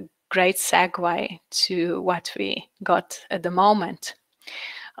it's a great segue to what we got at the moment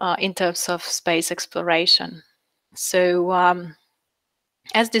in terms of space exploration. So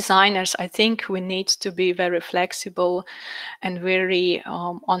as designers, I think we need to be very flexible and very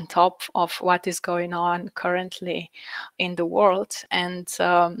on top of what is going on currently in the world. And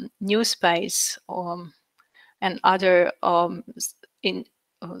new space and other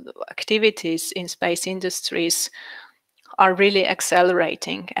activities in space industries are really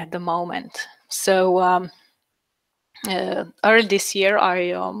accelerating at the moment. So early this year,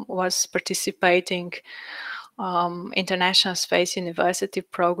 I was participating International Space University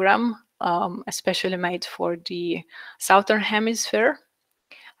program, especially made for the Southern Hemisphere,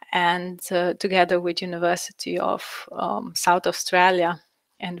 and together with University of South Australia.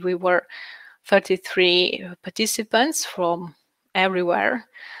 And we were 33 participants from everywhere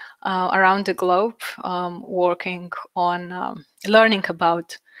around the globe, working on learning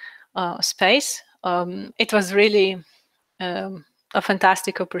about space. It was really a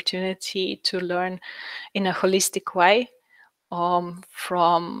fantastic opportunity to learn in a holistic way from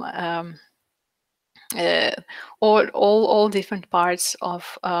all different parts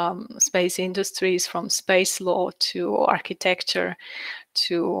of space industries, from space law to architecture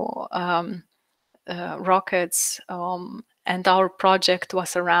to rockets. And our project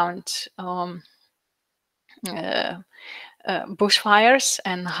was around bushfires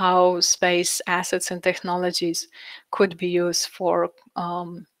and how space assets and technologies could be used for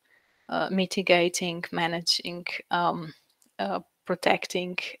mitigating, managing,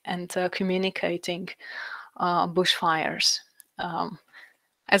 protecting, and communicating bushfires.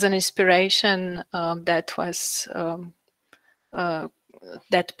 As an inspiration, that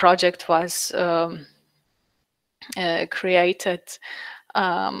project was created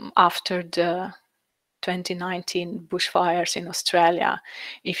after the 2019 bushfires in Australia,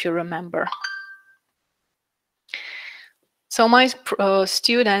 if you remember. So my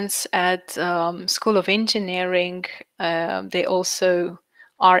students at School of Engineering, they also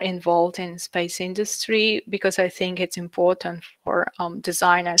are involved in space industry, because I think it's important for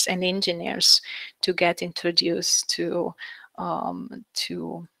designers and engineers to get introduced to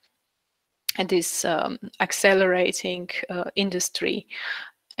this accelerating industry.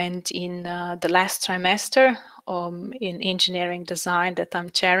 And in the last trimester in engineering design that I'm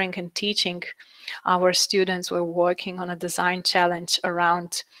chairing and teaching, our students were working on a design challenge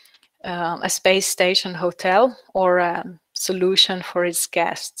around a space station hotel or a solution for its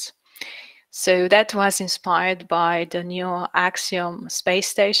guests. So that was inspired by the new Axiom space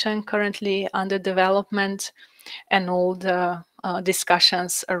station currently under development and all the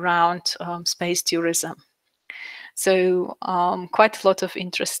discussions around space tourism. So quite a lot of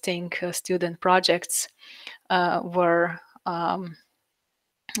interesting student projects were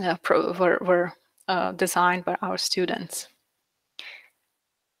designed by our students.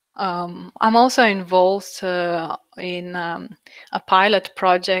 I'm also involved in a pilot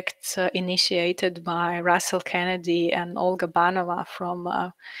project initiated by Russell Kennedy and Olga Banova from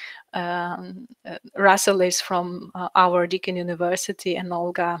Russell is from our Deakin University, and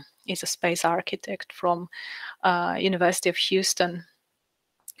Olga is a space architect from University of Houston,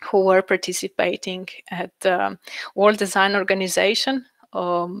 who were participating at the World Design Organization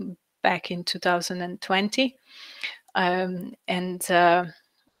back in 2020.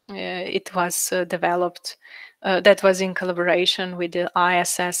 It was developed, that was in collaboration with the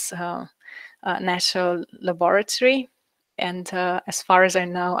ISS National Laboratory. And as far as I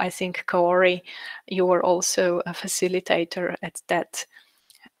know, I think Kaori, you were also a facilitator at that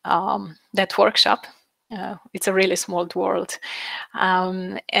workshop. It's a really small world.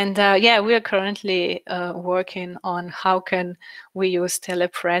 Yeah, we are currently working on how can we use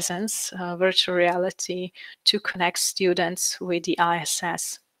telepresence, virtual reality, to connect students with the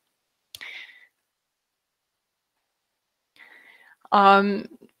ISS.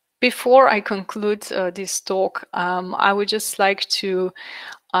 Before I conclude this talk, I would just like to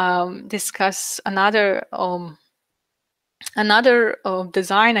discuss another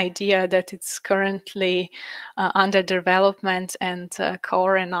design idea that is currently under development, and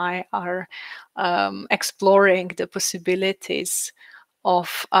Kaori and I are exploring the possibilities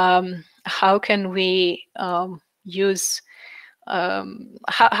of how can we use,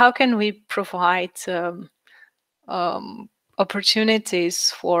 how can we provide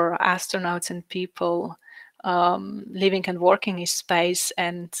opportunities for astronauts and people living and working in space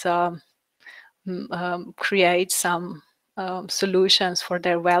and create some solutions for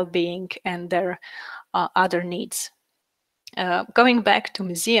their well-being and their other needs. Going back to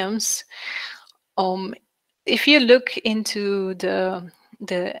museums, if you look into the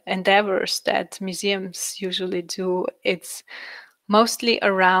endeavors that museums usually do, it's mostly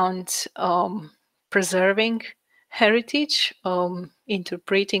around preserving heritage,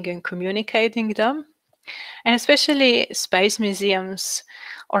 interpreting and communicating them. And especially space museums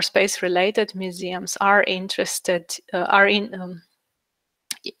or space-related museums are interested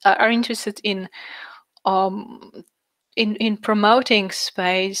in promoting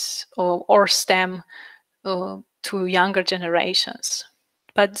space or STEM to younger generations.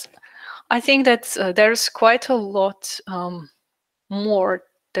 But I think that there's quite a lot more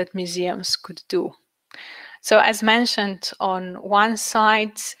that museums could do. So as mentioned, on one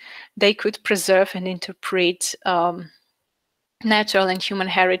side, they could preserve and interpret natural and human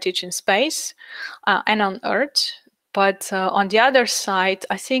heritage in space and on Earth. But on the other side,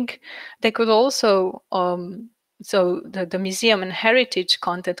 I think they could also, so the museum and heritage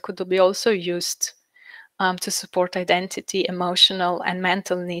content could be also used to support identity, emotional and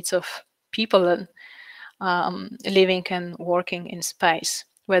mental needs of people living and working in space,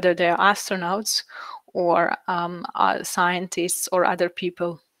 whether they're astronauts or scientists or other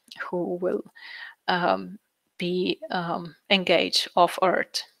people who will be engaged off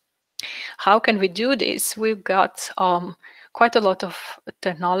Earth. How can we do this? We've got quite a lot of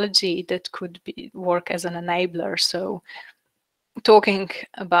technology that could work as an enabler. So talking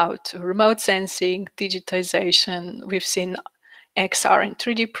about remote sensing, digitization, we've seen XR and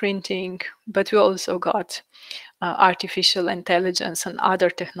 3D printing, but we also got artificial intelligence and other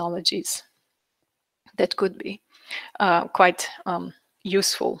technologies that could be quite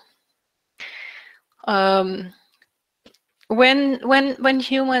useful. When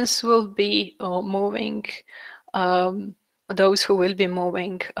humans will be moving, those who will be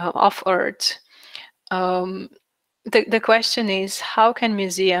moving off Earth, the question is, how can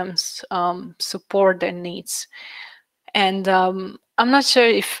museums support their needs? And I'm not sure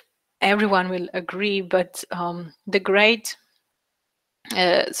if everyone will agree, but the great,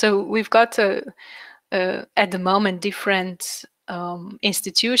 so we've got at the moment different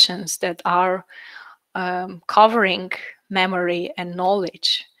institutions that are covering memory and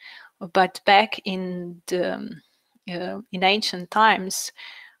knowledge. But back in ancient times,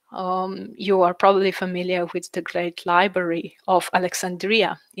 you are probably familiar with the Great Library of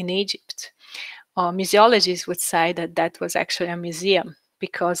Alexandria in Egypt. Museologists would say that that was actually a museum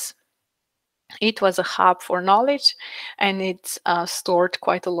because it was a hub for knowledge, and it stored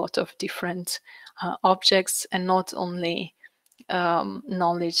quite a lot of different objects, and not only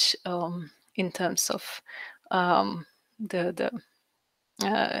knowledge in terms of the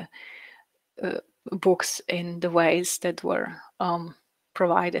books in the ways that were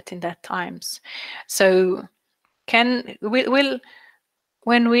provided in that times. So when we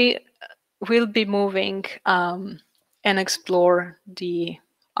will be moving and explore the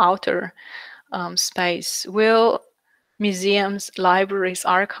outer space, will museums, libraries,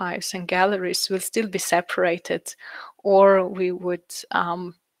 archives, and galleries will still be separated, or we would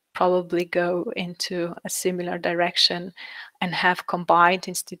probably go into a similar direction and have combined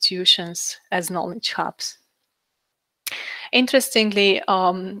institutions as knowledge hubs? Interestingly,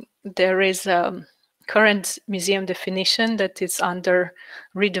 there is a current museum definition that is under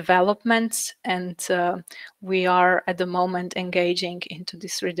redevelopment, and we are at the moment engaging into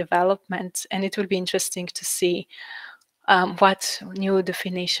this redevelopment, and it will be interesting to see what new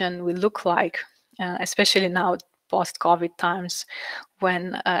definition will look like, especially now post-COVID times,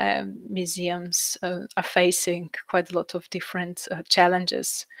 when museums are facing quite a lot of different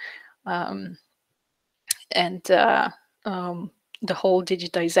challenges, and the whole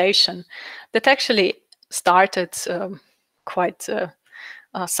digitization that actually started quite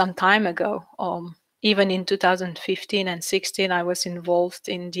some time ago. Even in 2015 and 16, I was involved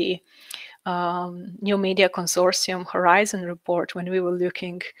in the New Media Consortium Horizon report, when we were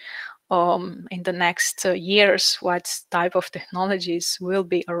looking in the next years what type of technologies will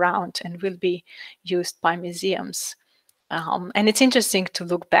be around and will be used by museums. And it's interesting to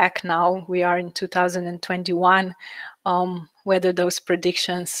look back now. We are in 2021, whether those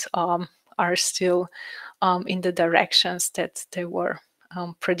predictions are still in the directions that they were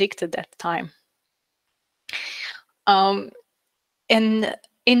predicted at the time. And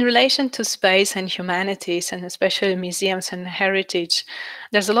in relation to space and humanities, and especially museums and heritage,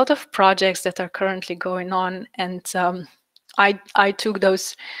 there's a lot of projects that are currently going on, and I took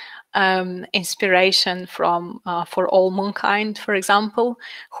those inspiration from for all mankind, for example,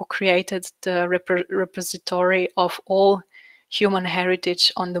 who created the repository of all human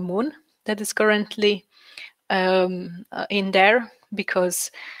heritage on the moon that is currently in there,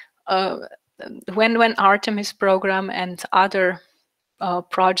 because when Artemis program and other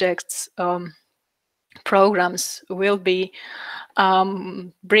projects programs will be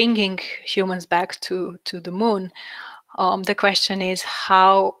bringing humans back to the moon, the question is,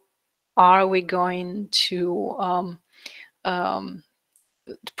 how are we going to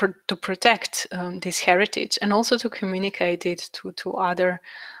protect this heritage, and also to communicate it to other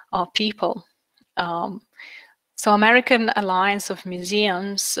people? So American Alliance of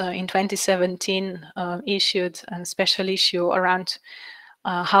Museums in 2017 issued a special issue around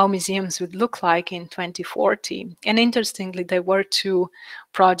how museums would look like in 2040. And interestingly, there were two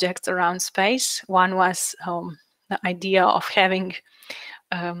projects around space. One was the idea of having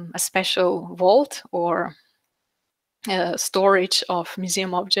a special vault or storage of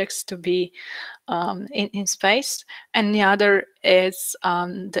museum objects to be in space. And the other is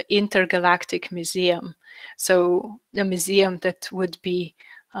the intergalactic museum. So the museum that would be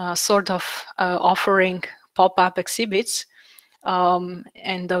sort of offering pop-up exhibits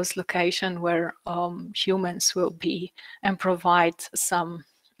in those locations where humans will be and provide some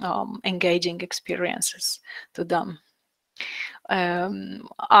engaging experiences to them. There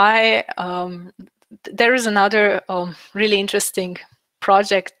is another really interesting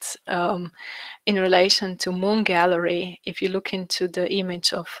project in relation to Moon Gallery. If you look into the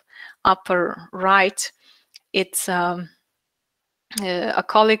image of upper right, it's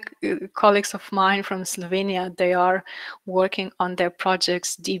colleagues of mine from Slovenia. They are working on their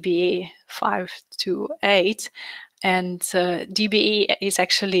projects DBE 528, and DBE is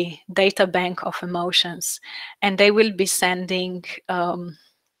actually data bank of emotions, and they will be sending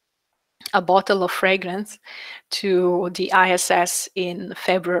a bottle of fragrance to the ISS in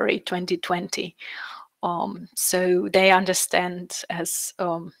February 2020. So they understand as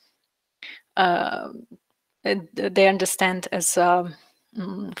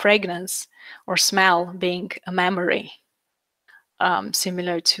fragrance or smell being a memory,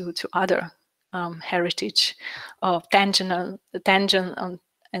 similar to other heritage of tangible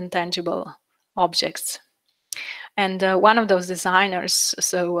and tangible objects. And one of those designers,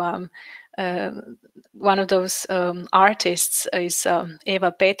 so one of those artists is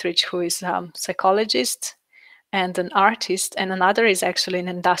Eva Petric, who is a psychologist and an artist, and another is actually an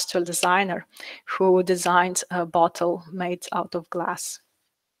industrial designer who designed a bottle made out of glass.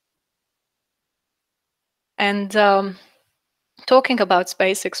 And talking about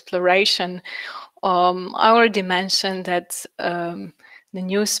space exploration, I already mentioned that the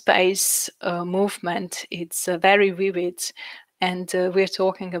new space movement, it's very vivid, and we're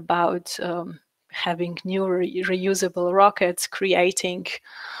talking about having new reusable rockets, creating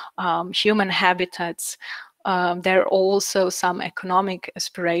human habitats. There are also some economic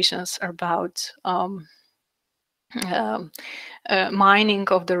aspirations about mining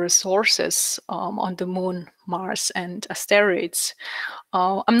of the resources on the moon, Mars, and asteroids.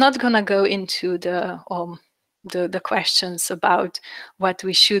 I'm not going to go into the questions about what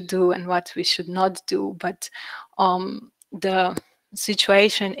we should do and what we should not do, but the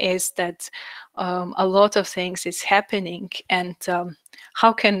situation is that a lot of things is happening, and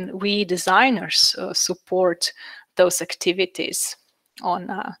how can we designers support those activities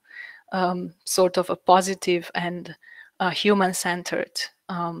on sort of a positive and human-centered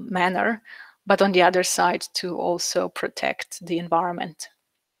manner, but on the other side to also protect the environment.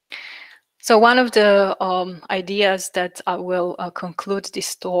 So one of the ideas that I will conclude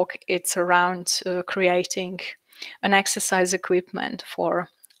this talk, it's around creating an exercise equipment for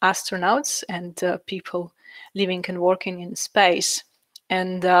astronauts and people living and working in space.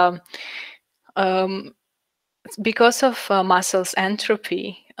 And because of muscles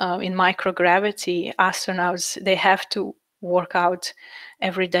entropy in microgravity, astronauts, they have to work out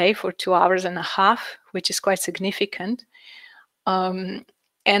every day for 2.5 hours, which is quite significant.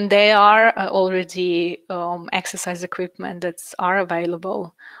 And there are already exercise equipment that are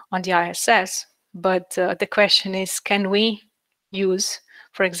available on the ISS. But the question is, can we use,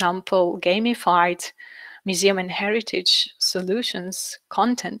 for example, gamified museum and heritage solutions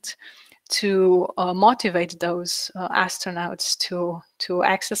content to motivate those astronauts to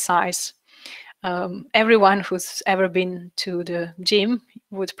exercise? Everyone who's ever been to the gym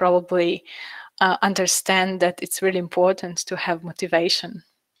would probably understand that it's really important to have motivation.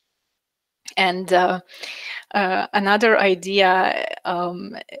 And another idea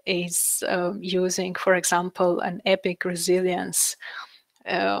is using, for example, an epic resilience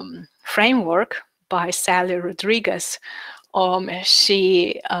framework by Sally Rodriguez.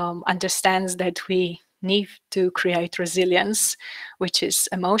 She understands that we need to create resilience, which is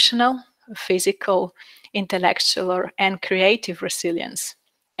emotional, physical, intellectual, and creative resilience.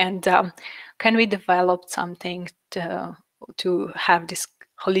 And can we develop something to have this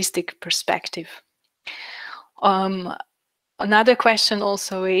holistic perspective? Another question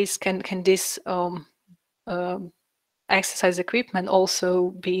also is, can this exercise equipment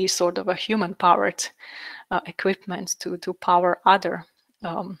also be sort of a human-powered equipment to power other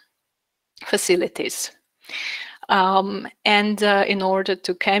facilities? And in order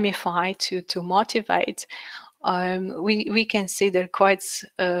to gamify, to motivate, we can see that quite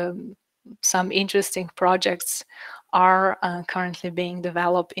some interesting projects are currently being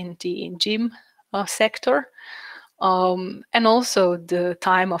developed in the gym sector. And also the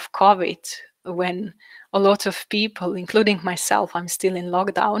time of COVID, when a lot of people, including myself, I'm still in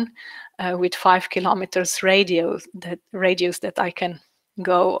lockdown with 5 kilometers radius that I can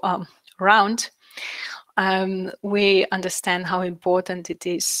go around. We understand how important it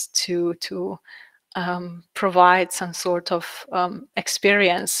is to provide some sort of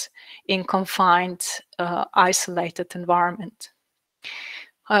experience in confined, isolated environment.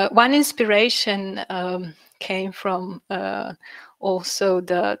 One inspiration came from also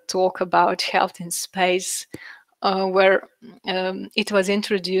the talk about health in space, where it was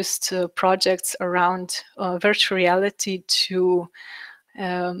introduced projects around virtual reality to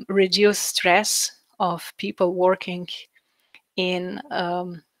reduce stress of people working in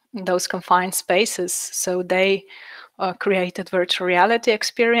those confined spaces. So they created virtual reality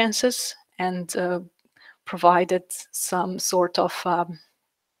experiences and provided some sort of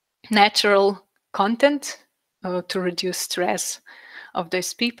natural content to reduce stress of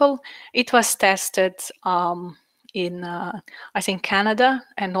those people. It was tested in, I think, Canada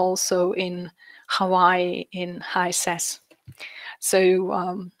and also in Hawaii in high SES.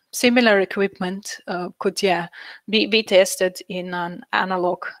 So similar equipment could, be tested in an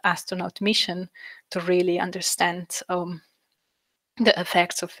analog astronaut mission to really understand the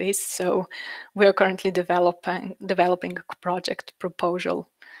effects of this. So we're currently developing a project proposal,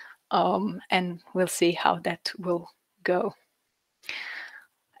 and we'll see how that will go.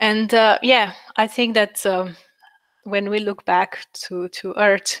 And I think that when we look back to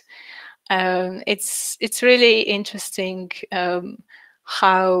Earth, it's really interesting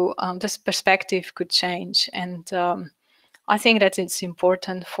how this perspective could change. And I think that it's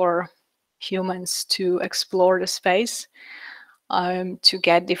important for humans to explore the space, to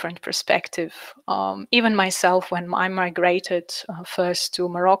get different perspective. Even myself, when I migrated first to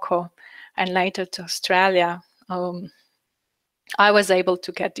Morocco and later to Australia, I was able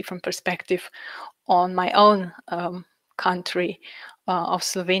to get different perspective on my own country of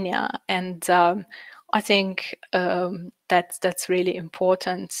Slovenia. And I think that's really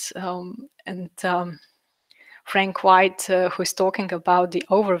important. Frank White, who's talking about the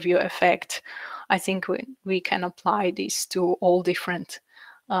overview effect, I think we can apply this to all different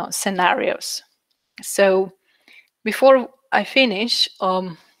scenarios. So before I finish,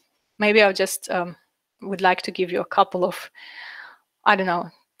 maybe I'll just would like to give you a couple of, I don't know,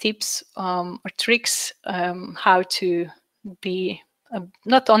 tips or tricks how to be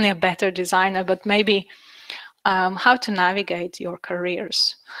not only a better designer, but maybe how to navigate your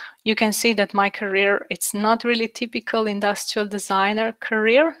careers. You can see that my career, it's not really typical industrial designer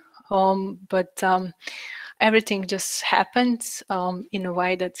career, but everything just happened in a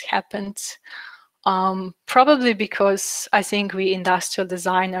way that happened. Probably because I think we industrial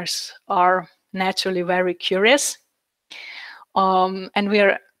designers are naturally very curious, and we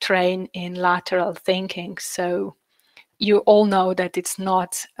are trained in lateral thinking. So you all know that it's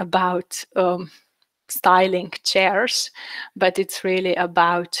not about styling chairs, but it's really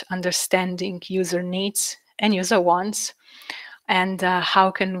about understanding user needs and user wants, and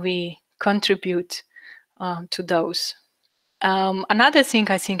how can we contribute to those. Another thing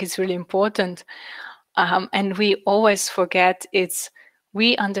I think is really important, and we always forget, it's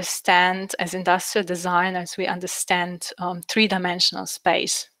we understand, as industrial designers, we understand three-dimensional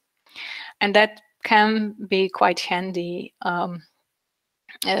space. And that can be quite handy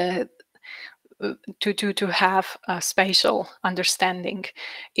to have a spatial understanding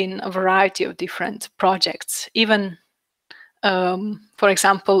in a variety of different projects. Even, for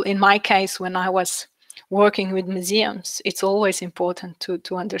example, in my case, when I was working with museums, it's always important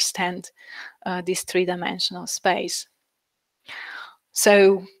to understand this three-dimensional space.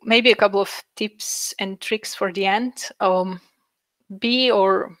 So maybe a couple of tips and tricks for the end. Be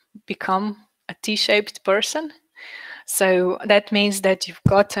or become a T-shaped person. So that means that you've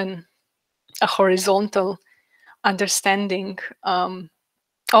gotten a horizontal understanding,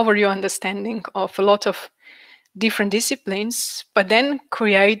 overview understanding of a lot of different disciplines, but then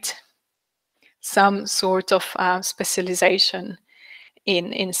create some sort of specialization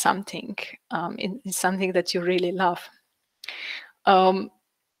in something, in something that you really love.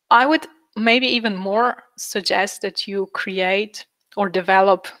 I would maybe even more suggest that you create or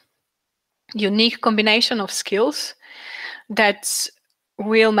develop unique combination of skills that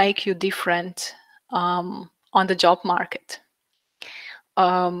will make you different on the job market.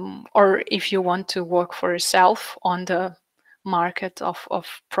 Or if you want to work for yourself on the market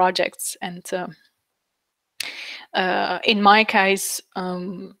of projects. And in my case,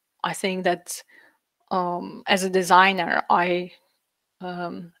 I think that as a designer, I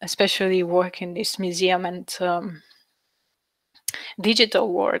especially work in this museum and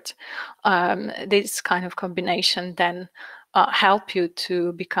digital world. This kind of combination then help you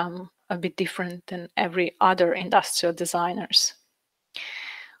to become a bit different than every other industrial designers.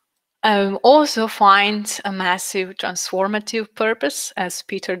 Also find a massive transformative purpose, as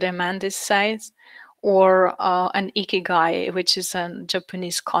Peter Diamandis says, or an ikigai, which is a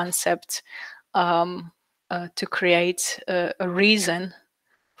Japanese concept to create a reason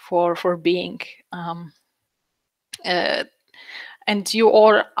for being. And you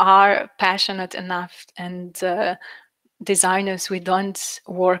all are passionate enough, and designers, we don't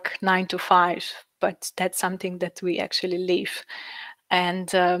work 9 to 5, but that's something that we actually live. And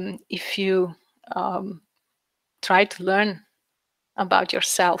if you try to learn about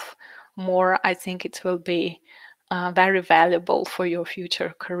yourself more, I think it will be very valuable for your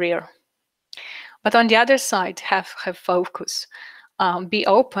future career. But on the other side, have focus. Be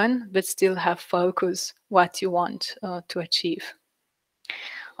open, but still have focus what you want to achieve.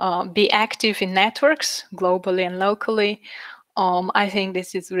 Be active in networks, globally and locally. I think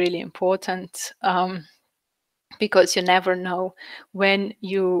this is really important because you never know when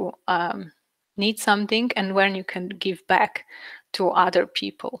you need something and when you can give back to other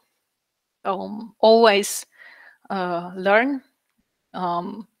people. Always learn.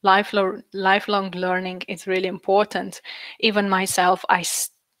 Lifelong learning is really important. Even myself,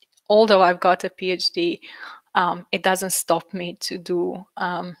 although I've got a PhD, it doesn't stop me to do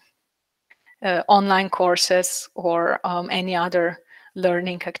online courses or any other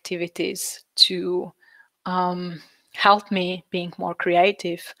learning activities to help me being more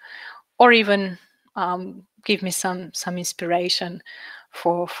creative, or even give me some inspiration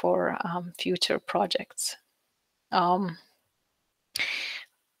for future projects.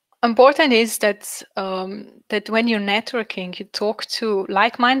 Important is that that when you're networking, you talk to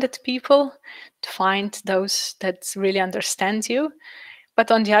like-minded people to find those that really understand you.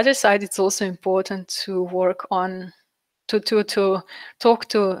 But on the other side, it's also important to work on to talk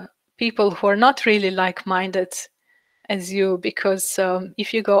to people who are not really like-minded as you, because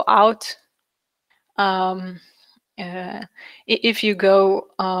if you go out, if you go,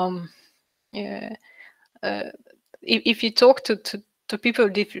 if you talk to people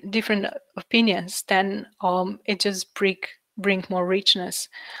with different opinions, then it just bring more richness.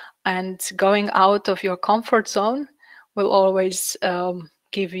 And going out of your comfort zone will always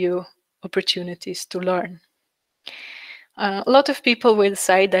give you opportunities to learn. A lot of people will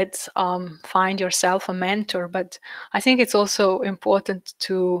say that find yourself a mentor, but I think it's also important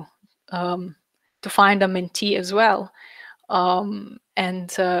to find a mentee as well, and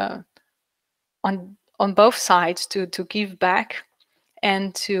on both sides to give back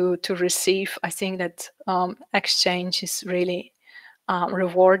and to receive. I think that exchange is really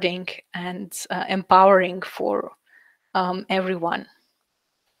rewarding and empowering for everyone.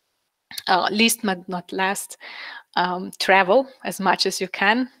 Least but not last, travel as much as you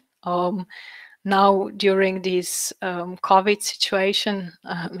can. Now during this COVID situation,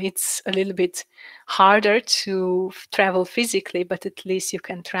 it's a little bit harder to travel physically, but at least you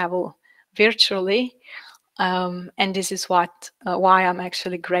can travel virtually. And this is why I'm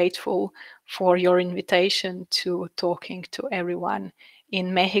actually grateful for your invitation to talking to everyone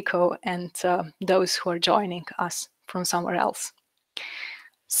in Mexico and those who are joining us from somewhere else.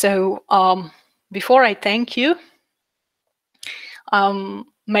 So before I thank you,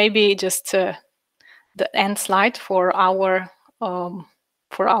 maybe just the end slide for our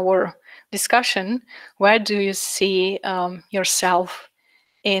discussion. Where do you see yourself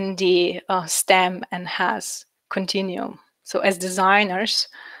in the STEM and HAS continuum? So as designers,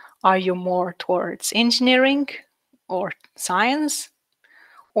 are you more towards engineering or science,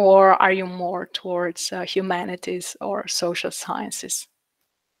 or are you more towards humanities or social sciences?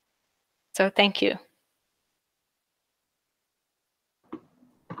 So thank you.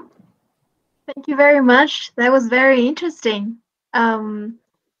 Thank you very much. That was very interesting.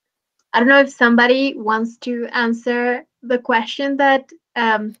 I don't know if somebody wants to answer the question that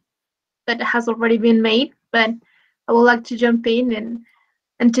has already been made, but I would like to jump in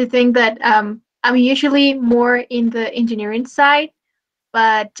and to think that I'm usually more in the engineering side,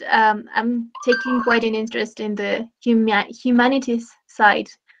 but I'm taking quite an interest in the humanities side.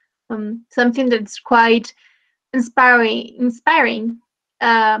 Something that's quite inspiring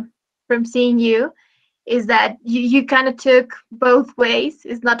from seeing you is that you kind of took both ways.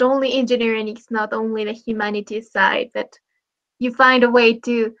 It's not only engineering, it's not only the humanities side, that you find a way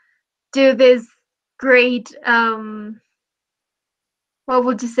to do this great, what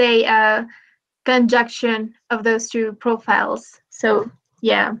would you say, conjunction of those two profiles. So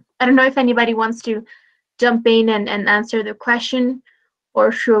yeah, I don't know if anybody wants to jump in and answer the question,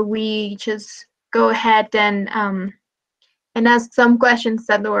 or should we just go ahead and ask some questions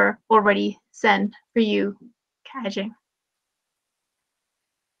that were already sent for you, Kaja.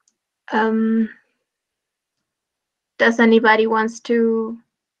 Um, does anybody wants to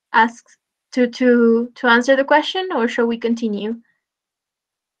ask to answer the question, or shall we continue?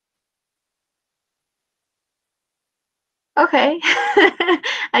 Okay.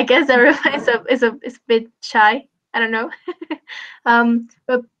 I guess everyone is a bit shy. I don't know.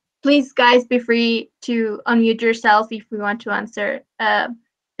 But please, guys, be free to unmute yourself if we want to answer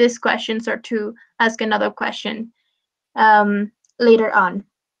these questions or to ask another question later on.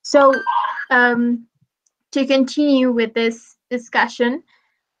 So, to continue with this discussion,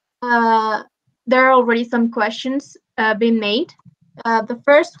 there are already some questions being made. The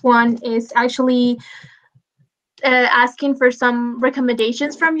first one is actually asking for some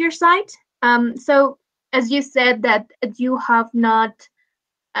recommendations from your site. So, as you said, that you have not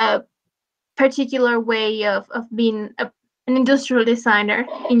a particular way of being an industrial designer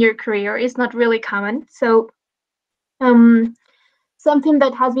in your career is not really common. So, um, something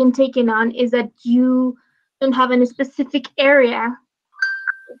that has been taken on is that you don't have any specific area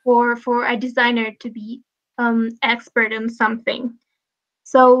for a designer to be expert in something.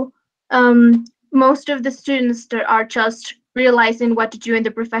 So most of the students that are just realizing what to do in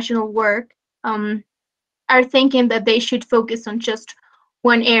the professional work are thinking that they should focus on just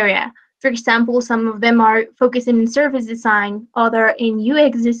one area. For example, some of them are focusing in service design, other in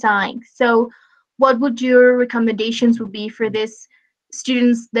UX design. So what would your recommendations would be for these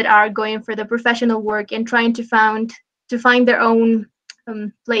students that are going for the professional work and trying to find their own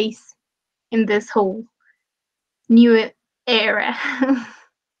place in this whole new era?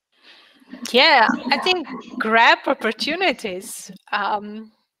 Yeah, I think grab opportunities,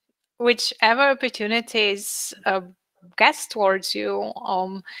 whichever opportunities gets towards you.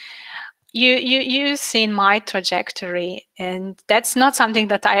 You've seen my trajectory, and that's not something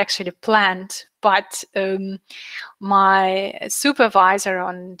that I actually planned, but my supervisor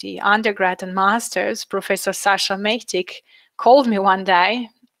on the undergrad and masters, Professor Sasha Mehtik, called me one day.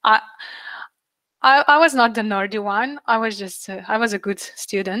 I was not the nerdy one. I was a good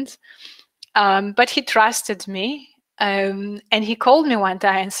student, but he trusted me, and he called me one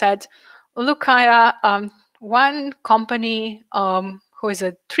day and said, "Look, Kaya, one company who is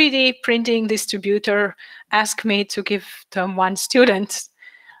a 3D printing distributor asked me to give them one student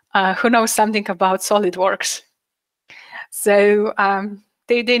who knows something about SolidWorks. So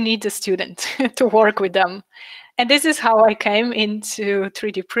they need a student to work with them." And this is how I came into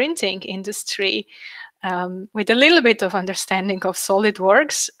 3D printing industry, with a little bit of understanding of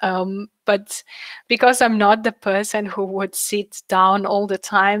SolidWorks. But because I'm not the person who would sit down all the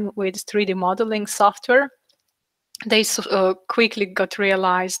time with 3D modeling software, they quickly got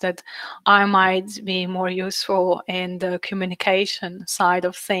realized that I might be more useful in the communication side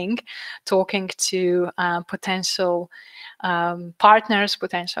of thing, talking to potential partners,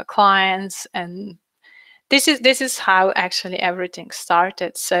 potential clients, and this is how actually everything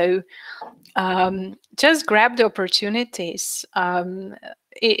started. So just grab the opportunities.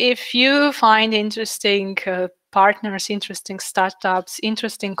 If you find interesting partners, interesting startups,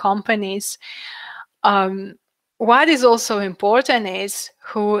 interesting companies, what is also important is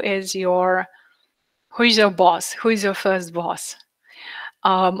who is your boss, who is your first boss.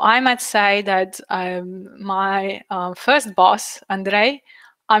 I might say that my first boss, Andrej,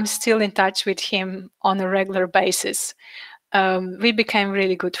 I'm still in touch with him on a regular basis. We became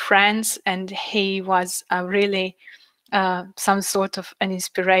really good friends, and he was really some sort of an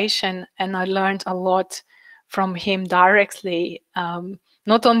inspiration, and I learned a lot from him directly,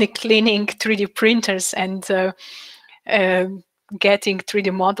 not only cleaning 3D printers and getting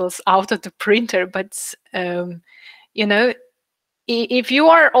 3D models out of the printer, but you know, if you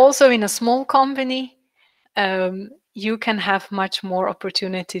are also in a small company, you can have much more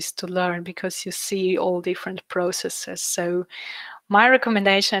opportunities to learn because you see all different processes. So my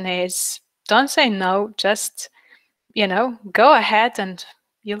recommendation is don't say no, just, go ahead and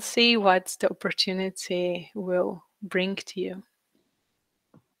you'll see what the opportunity will bring to you.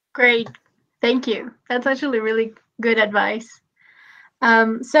 Great. Thank you. That's actually really good advice.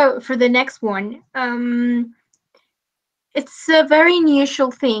 So for the next one, it's a very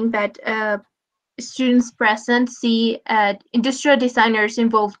unusual thing that students present see industrial designers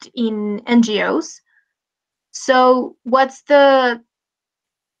involved in NGOs. So what's the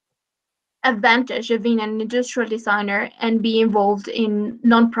advantage of being an industrial designer and be involved in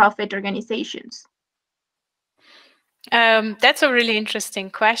nonprofit organizations? That's a really interesting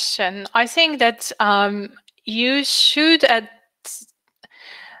question. I think that you should,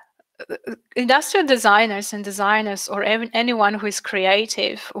 industrial designers or anyone who is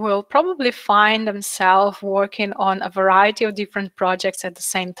creative will probably find themselves working on a variety of different projects at the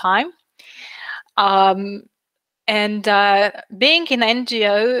same time. And being in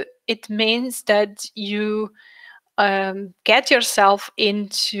NGO, it means that you get yourself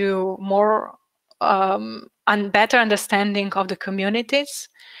into more and better understanding of the communities,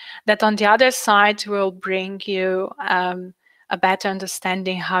 that on the other side will bring you a better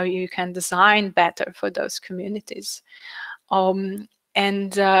understanding how you can design better for those communities. And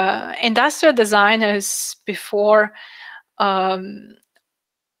industrial designers before,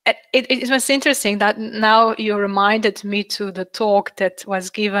 it was interesting that now you reminded me to the talk that was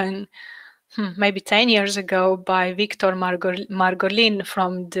given maybe 10 years ago by Victor Margolin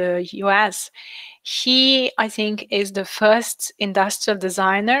from the US. He, I think, is the first industrial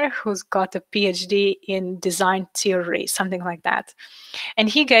designer who's got a PhD in design theory, something like that. And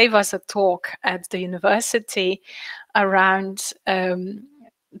he gave us a talk at the university around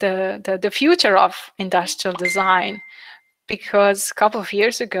the future of industrial design, because a couple of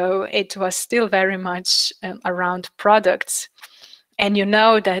years ago, it was still very much around products. And you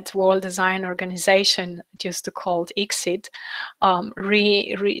know that World Design Organization, it used to called ICSID,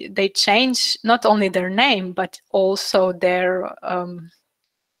 they changed not only their name, but also their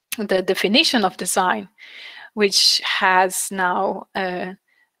the definition of design, which has now a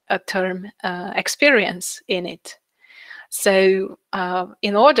term experience in it. So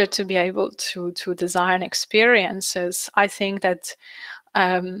in order to be able to design experiences, I think that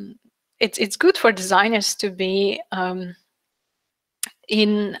it's good for designers to be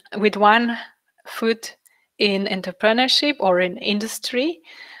with one foot in entrepreneurship or in industry,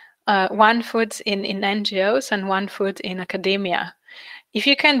 one foot in NGOs, and one foot in academia. If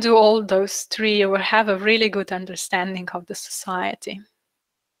you can do all those three, you will have a really good understanding of the society.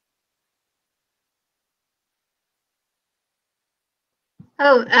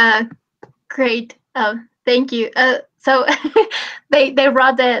 Oh, great. Thank you. So they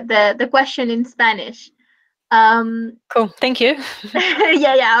wrote the question in Spanish. Cool. Thank you.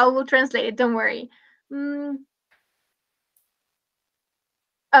 Yeah, I will translate it. Don't worry.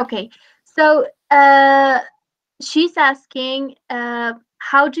 Okay. So she's asking,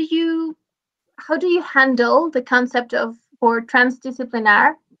 how do you handle the concept of or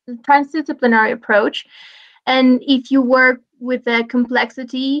transdisciplinary approach, and if you work with the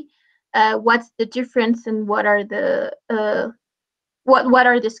complexity, what's the difference and what are the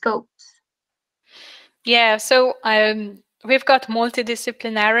scopes? Yeah, so we've got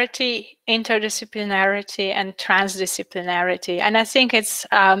multidisciplinarity, interdisciplinarity, and transdisciplinarity. And I think it's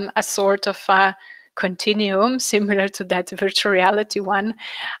a sort of a continuum similar to that virtual reality one.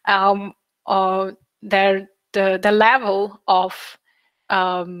 The level of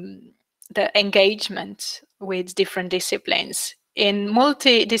the engagement with different disciplines. In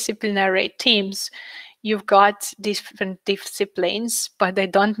multidisciplinary teams, you've got different disciplines, but they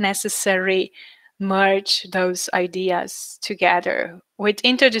don't necessarily merge those ideas together. With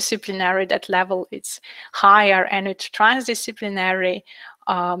interdisciplinary, that level is higher, and with transdisciplinary,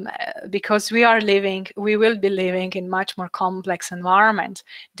 because we will be living in much more complex environment,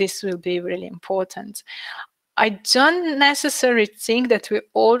 this will be really important. I don't necessarily think that we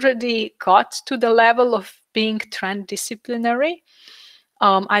already got to the level of being transdisciplinary.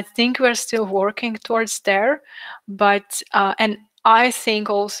 I think we're still working towards there, but and I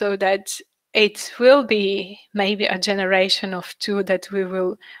think also that it will be maybe a generation of two that we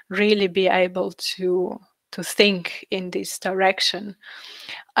will really be able to think in this direction.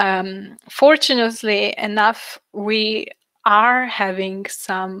 Fortunately enough, we are having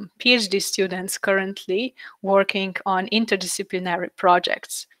some PhD students currently working on interdisciplinary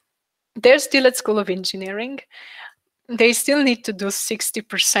projects. They're still at School of Engineering, they still need to do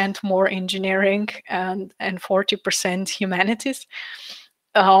 60% more engineering and 40% humanities.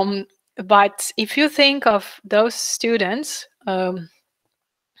 But if you think of those students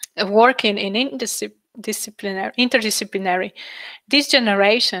working in interdisciplinary, these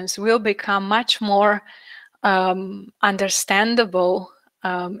generations will become much more understandable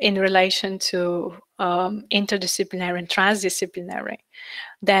in relation to interdisciplinary and transdisciplinary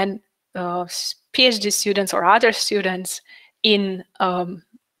than PhD students or other students in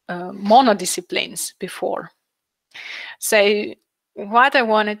monodisciplines before. So what I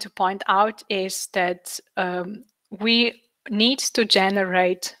wanted to point out is that we need to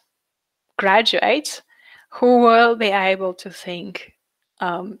generate graduates who will be able to think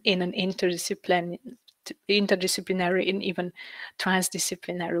in an interdisciplinary and even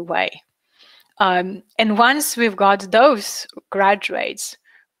transdisciplinary way. And once we've got those graduates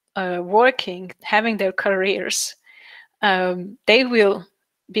working, having their careers, they will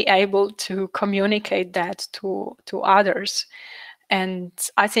be able to communicate that to others. And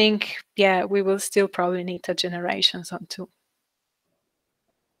I think, yeah, we will still probably need a generation or two.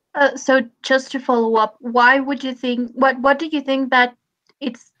 So just to follow up, why would you think, what do you think that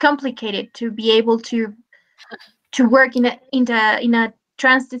it's complicated to be able to work in a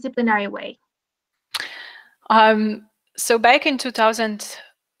transdisciplinary way? So back in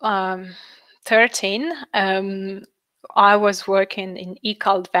 2013, I was working in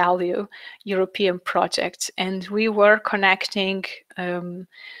eCult Value European project, and we were connecting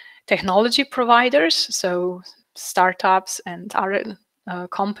technology providers, so startups and other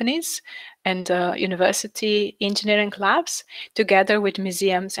companies and university engineering labs, together with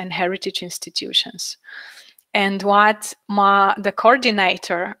museums and heritage institutions. And what the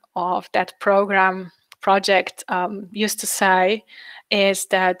coordinator of that project used to say is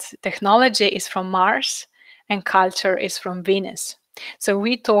that technology is from Mars and culture is from Venus. So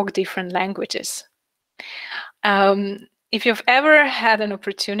we talk different languages. If you've ever had an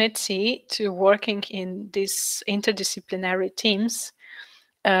opportunity to working in these interdisciplinary teams,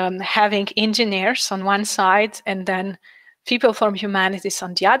 having engineers on one side and then people from humanities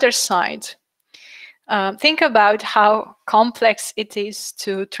on the other side, think about how complex it is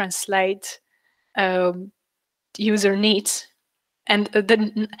to translate user needs, and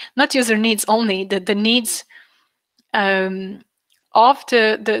not user needs only, the needs of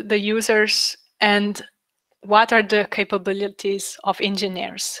the users, and what are the capabilities of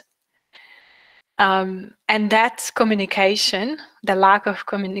engineers. And that communication, the lack of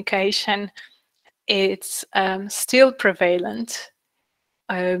communication, it's still prevalent.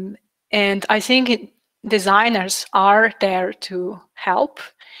 And I think designers are there to help,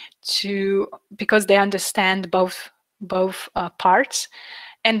 because they understand both parts,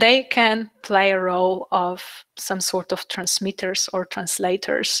 and they can play a role of some sort of transmitters or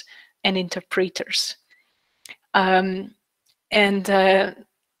translators and interpreters. And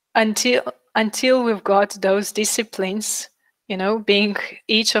until we've got those disciplines, being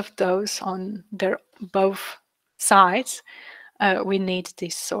each of those on their both sides, we need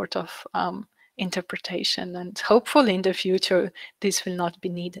this sort of interpretation, and hopefully in the future this will not be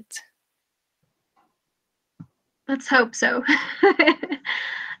needed. Let's hope so.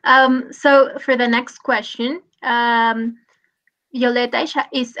 So for the next question, Violeta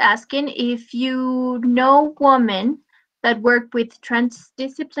is asking if you know women that work with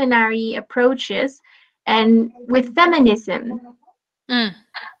transdisciplinary approaches and with feminism.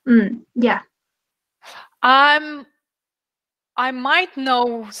 Yeah. I might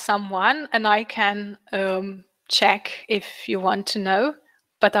know someone, and I can check if you want to know,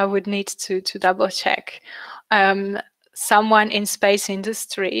 but I would need to double check. Someone in space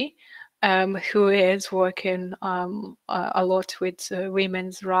industry who is working a lot with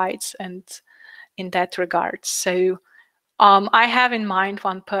women's rights and in that regard. So I have in mind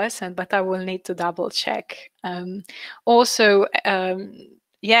one person, but I will need to double check. Also,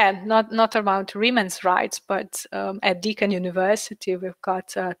 yeah, not about women's rights, but at Deakin University, we've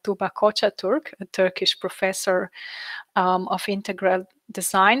got Tuba Kocaturk, a Turkish professor of integral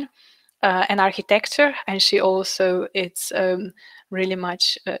design and architecture, and she also is really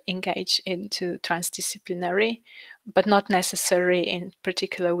much engaged into transdisciplinary, but not necessarily in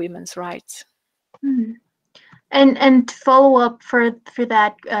particular women's rights. Mm-hmm. And to follow up for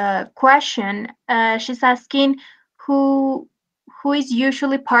that question, she's asking who is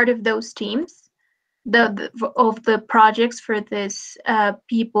usually part of those teams, of the projects for this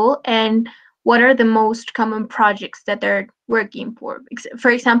people, and what are the most common projects that they're working for? For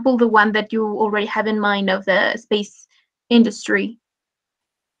example, the one that you already have in mind of the space industry.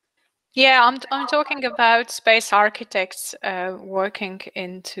 Yeah, I'm talking about space architects working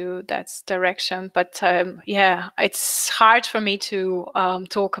into that direction, but yeah, it's hard for me to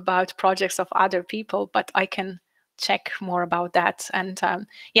talk about projects of other people, but I can check more about that. And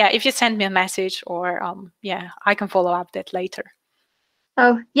yeah, if you send me a message, or yeah, I can follow up that later.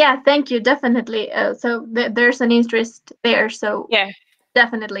 Oh, yeah, thank you, definitely. So there's an interest there, so Yeah.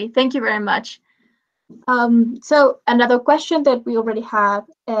 definitely. Thank you very much. So another question that we already have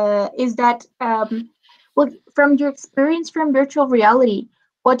is that, well, from your experience from virtual reality,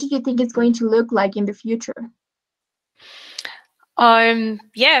 what do you think it's going to look like in the future?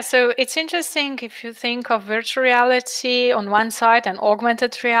 Yeah, so it's interesting if you think of virtual reality on one side and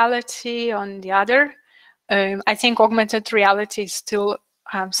augmented reality on the other. I think augmented reality still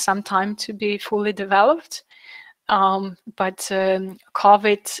have some time to be fully developed. But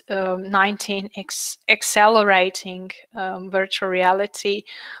COVID-19 accelerating virtual reality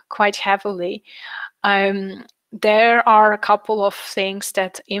quite heavily. There are a couple of things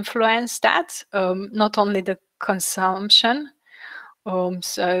that influence that, not only the consumption.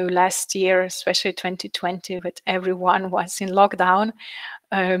 So last year, especially 2020, when everyone was in lockdown,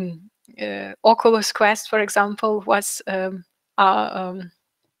 Oculus Quest, for example, was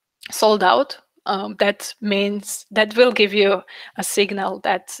sold out. That means that will give you a signal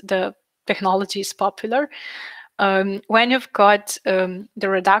that the technology is popular. When you've got the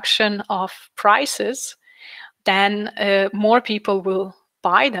reduction of prices, then more people will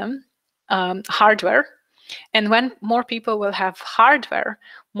buy them, hardware. And when more people will have hardware,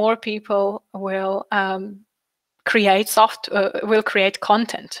 more people will will create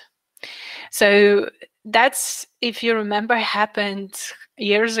content. So that's, if you remember, happened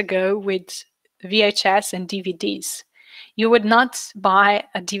years ago with VHS and DVDs. You would not buy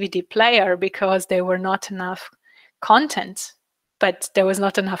a DVD player because there were not enough content, but there was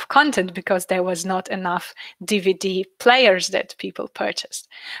not enough content because there was not enough DVD players that people purchased.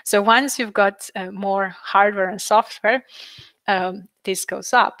 So once you've got more hardware and software, this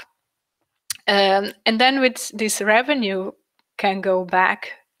goes up. And then with this revenue can go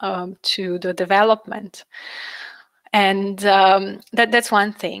back to the development. And that's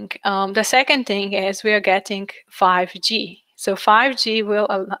one thing. The second thing is we are getting 5G. So 5G will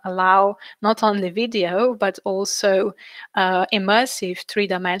allow not only video, but also immersive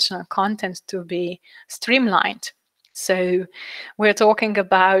three-dimensional content to be streamlined. So we're talking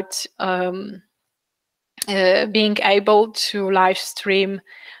about being able to live stream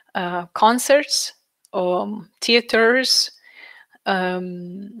concerts, theaters,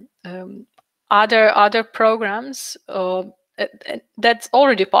 um, um, other programs. That's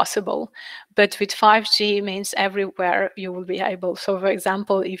already possible, but with 5G means everywhere you will be able. So, for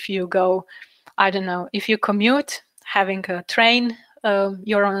example, if you go, I don't know, if you commute, having a train,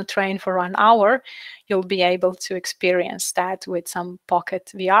 you're on a train for 1 hour, you'll be able to experience that with some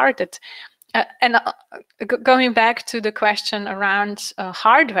pocket VR. That and going back to the question around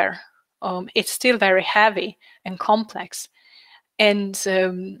hardware, it's still very heavy and complex. And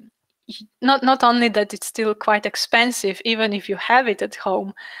not only that, it's still quite expensive, even if you have it at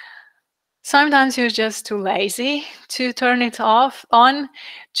home. Sometimes you're just too lazy to turn it on,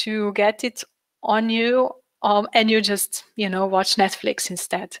 to get it on you, and you just, watch Netflix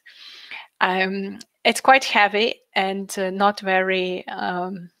instead. It's quite heavy and not very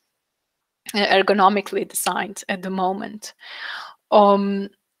ergonomically designed at the moment.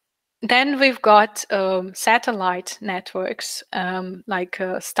 Then we've got satellite networks like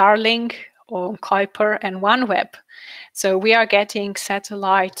Starlink or Kuiper and OneWeb. So we are getting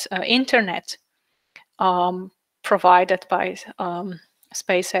satellite internet provided by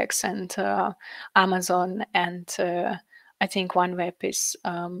SpaceX and Amazon, and I think OneWeb is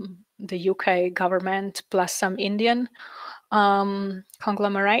the UK government plus some Indian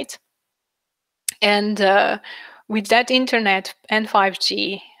conglomerate. And with that internet and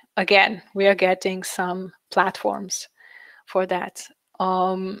 5G, again, we are getting some platforms for that.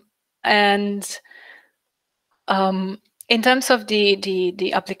 And in terms of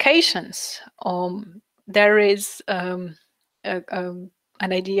the applications, there is an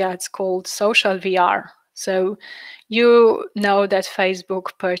idea. It's called social VR. So you know that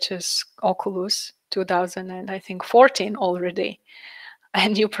Facebook purchased Oculus 2014 already,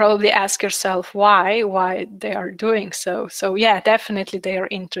 and you probably ask yourself why they are doing so. So yeah, definitely they are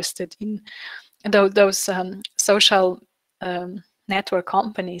interested in those social network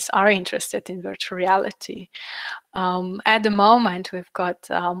companies are interested in virtual reality. At the moment, we've got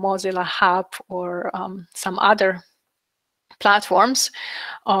Mozilla Hub or some other platforms,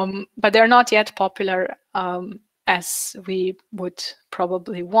 but they're not yet popular as we would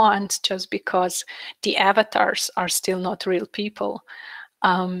probably want, just because the avatars are still not real people.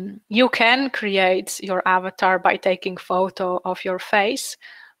 You can create your avatar by taking photo of your face,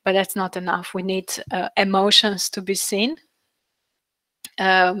 but that's not enough. We need emotions to be seen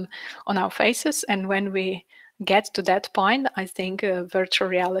on our faces. And when we get to that point, I think virtual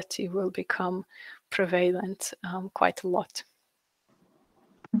reality will become prevalent quite a lot.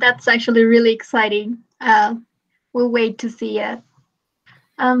 That's actually really exciting. We'll wait to see it.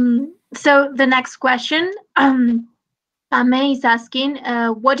 So the next question, Ame is asking,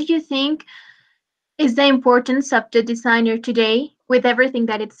 what do you think is the importance of the designer today with everything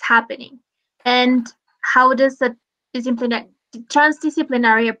that is happening? And how does the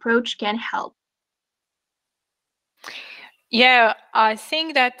transdisciplinary approach can help? Yeah, I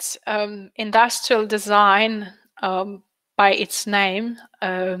think that industrial design, by its name,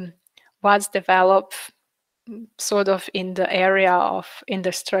 was developed sort of in the area of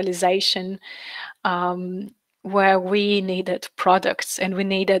industrialization, where we needed products and we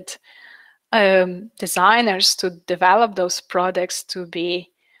needed designers to develop those products to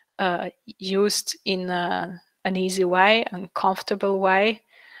be used in an easy way and comfortable way,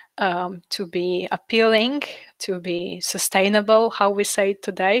 to be appealing, to be sustainable, how we say it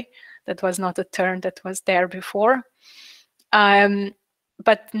today. That was not a term that was there before.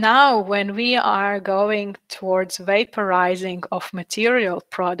 But now when we are going towards vaporizing of material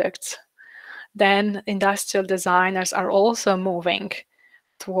products, then industrial designers are also moving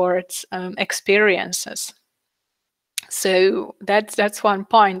towards experiences. So that's one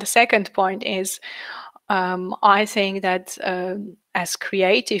point. The second point is, I think that as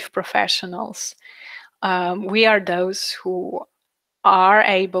creative professionals, we are those who are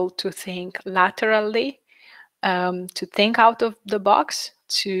able to think laterally, to think out of the box,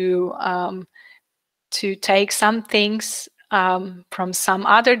 to take some things from some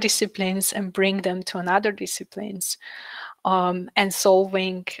other disciplines and bring them to another disciplines, and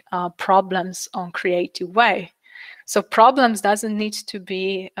solving problems on creative way. So problems doesn't need to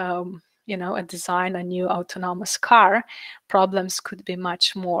be a design a new autonomous car. Problems could be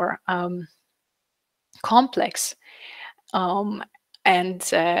much more complex, and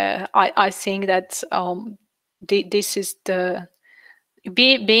I think that this is the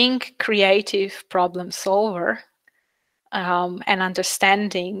being creative problem solver, and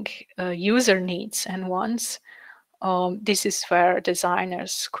understanding user needs and wants. This is where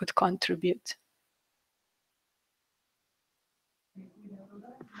designers could contribute.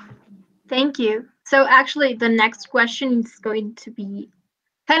 Thank you. So actually, the next question is going to be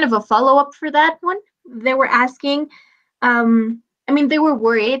kind of a follow-up for that one. They were asking, they were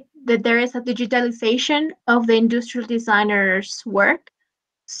worried that there is a digitalization of the industrial designer's work.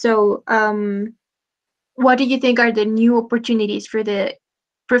 So what do you think are the new opportunities for the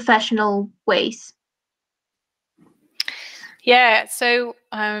professional ways? Yeah, so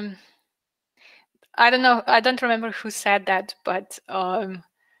I don't know, I don't remember who said that, but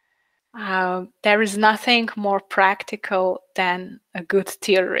there is nothing more practical than a good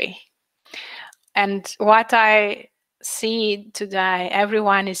theory. And what I see today,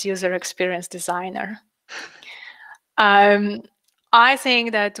 everyone is user experience designer. I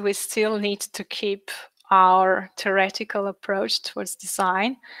think that we still need to keep our theoretical approach towards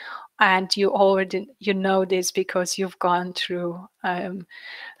design. And you know this because you've gone through a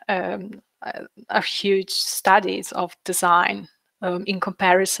huge studies of design, in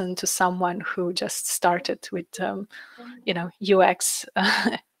comparison to someone who just started with UX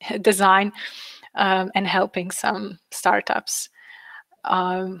design, and helping some startups.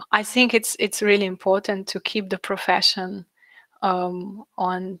 I think it's really important to keep the profession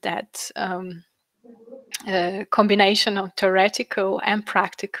on that combination of theoretical and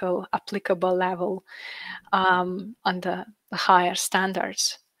practical applicable level, on the higher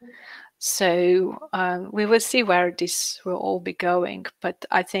standards. So we will see where this will all be going. But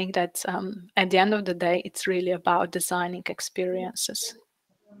I think that at the end of the day, it's really about designing experiences.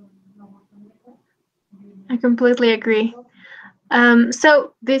 I completely agree.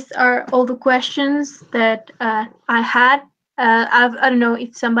 So these are all the questions that I had. I don't know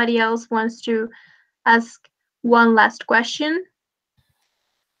if somebody else wants to ask one last question.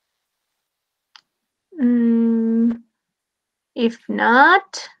 If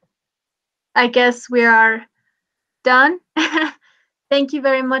not, I guess we are done. Thank you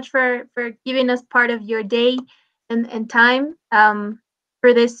very much for giving us part of your day and time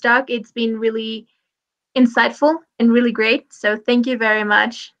for this talk. It's been really insightful and really great. So thank you very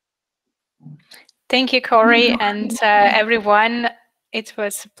much. Thank you, Corey, and everyone. It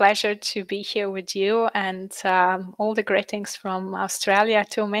was a pleasure to be here with you, and all the greetings from Australia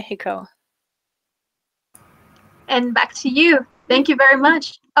to Mexico. And back to you. Thank you very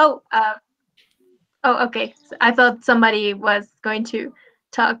much. Oh, okay. So I thought somebody was going to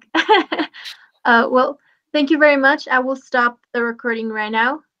talk. Well, thank you very much. I will stop the recording right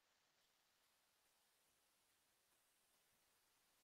now.